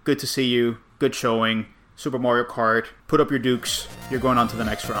 good to see you. Good showing. Super Mario Kart, put up your dukes. You're going on to the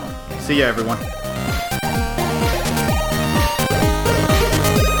next round. See ya, everyone.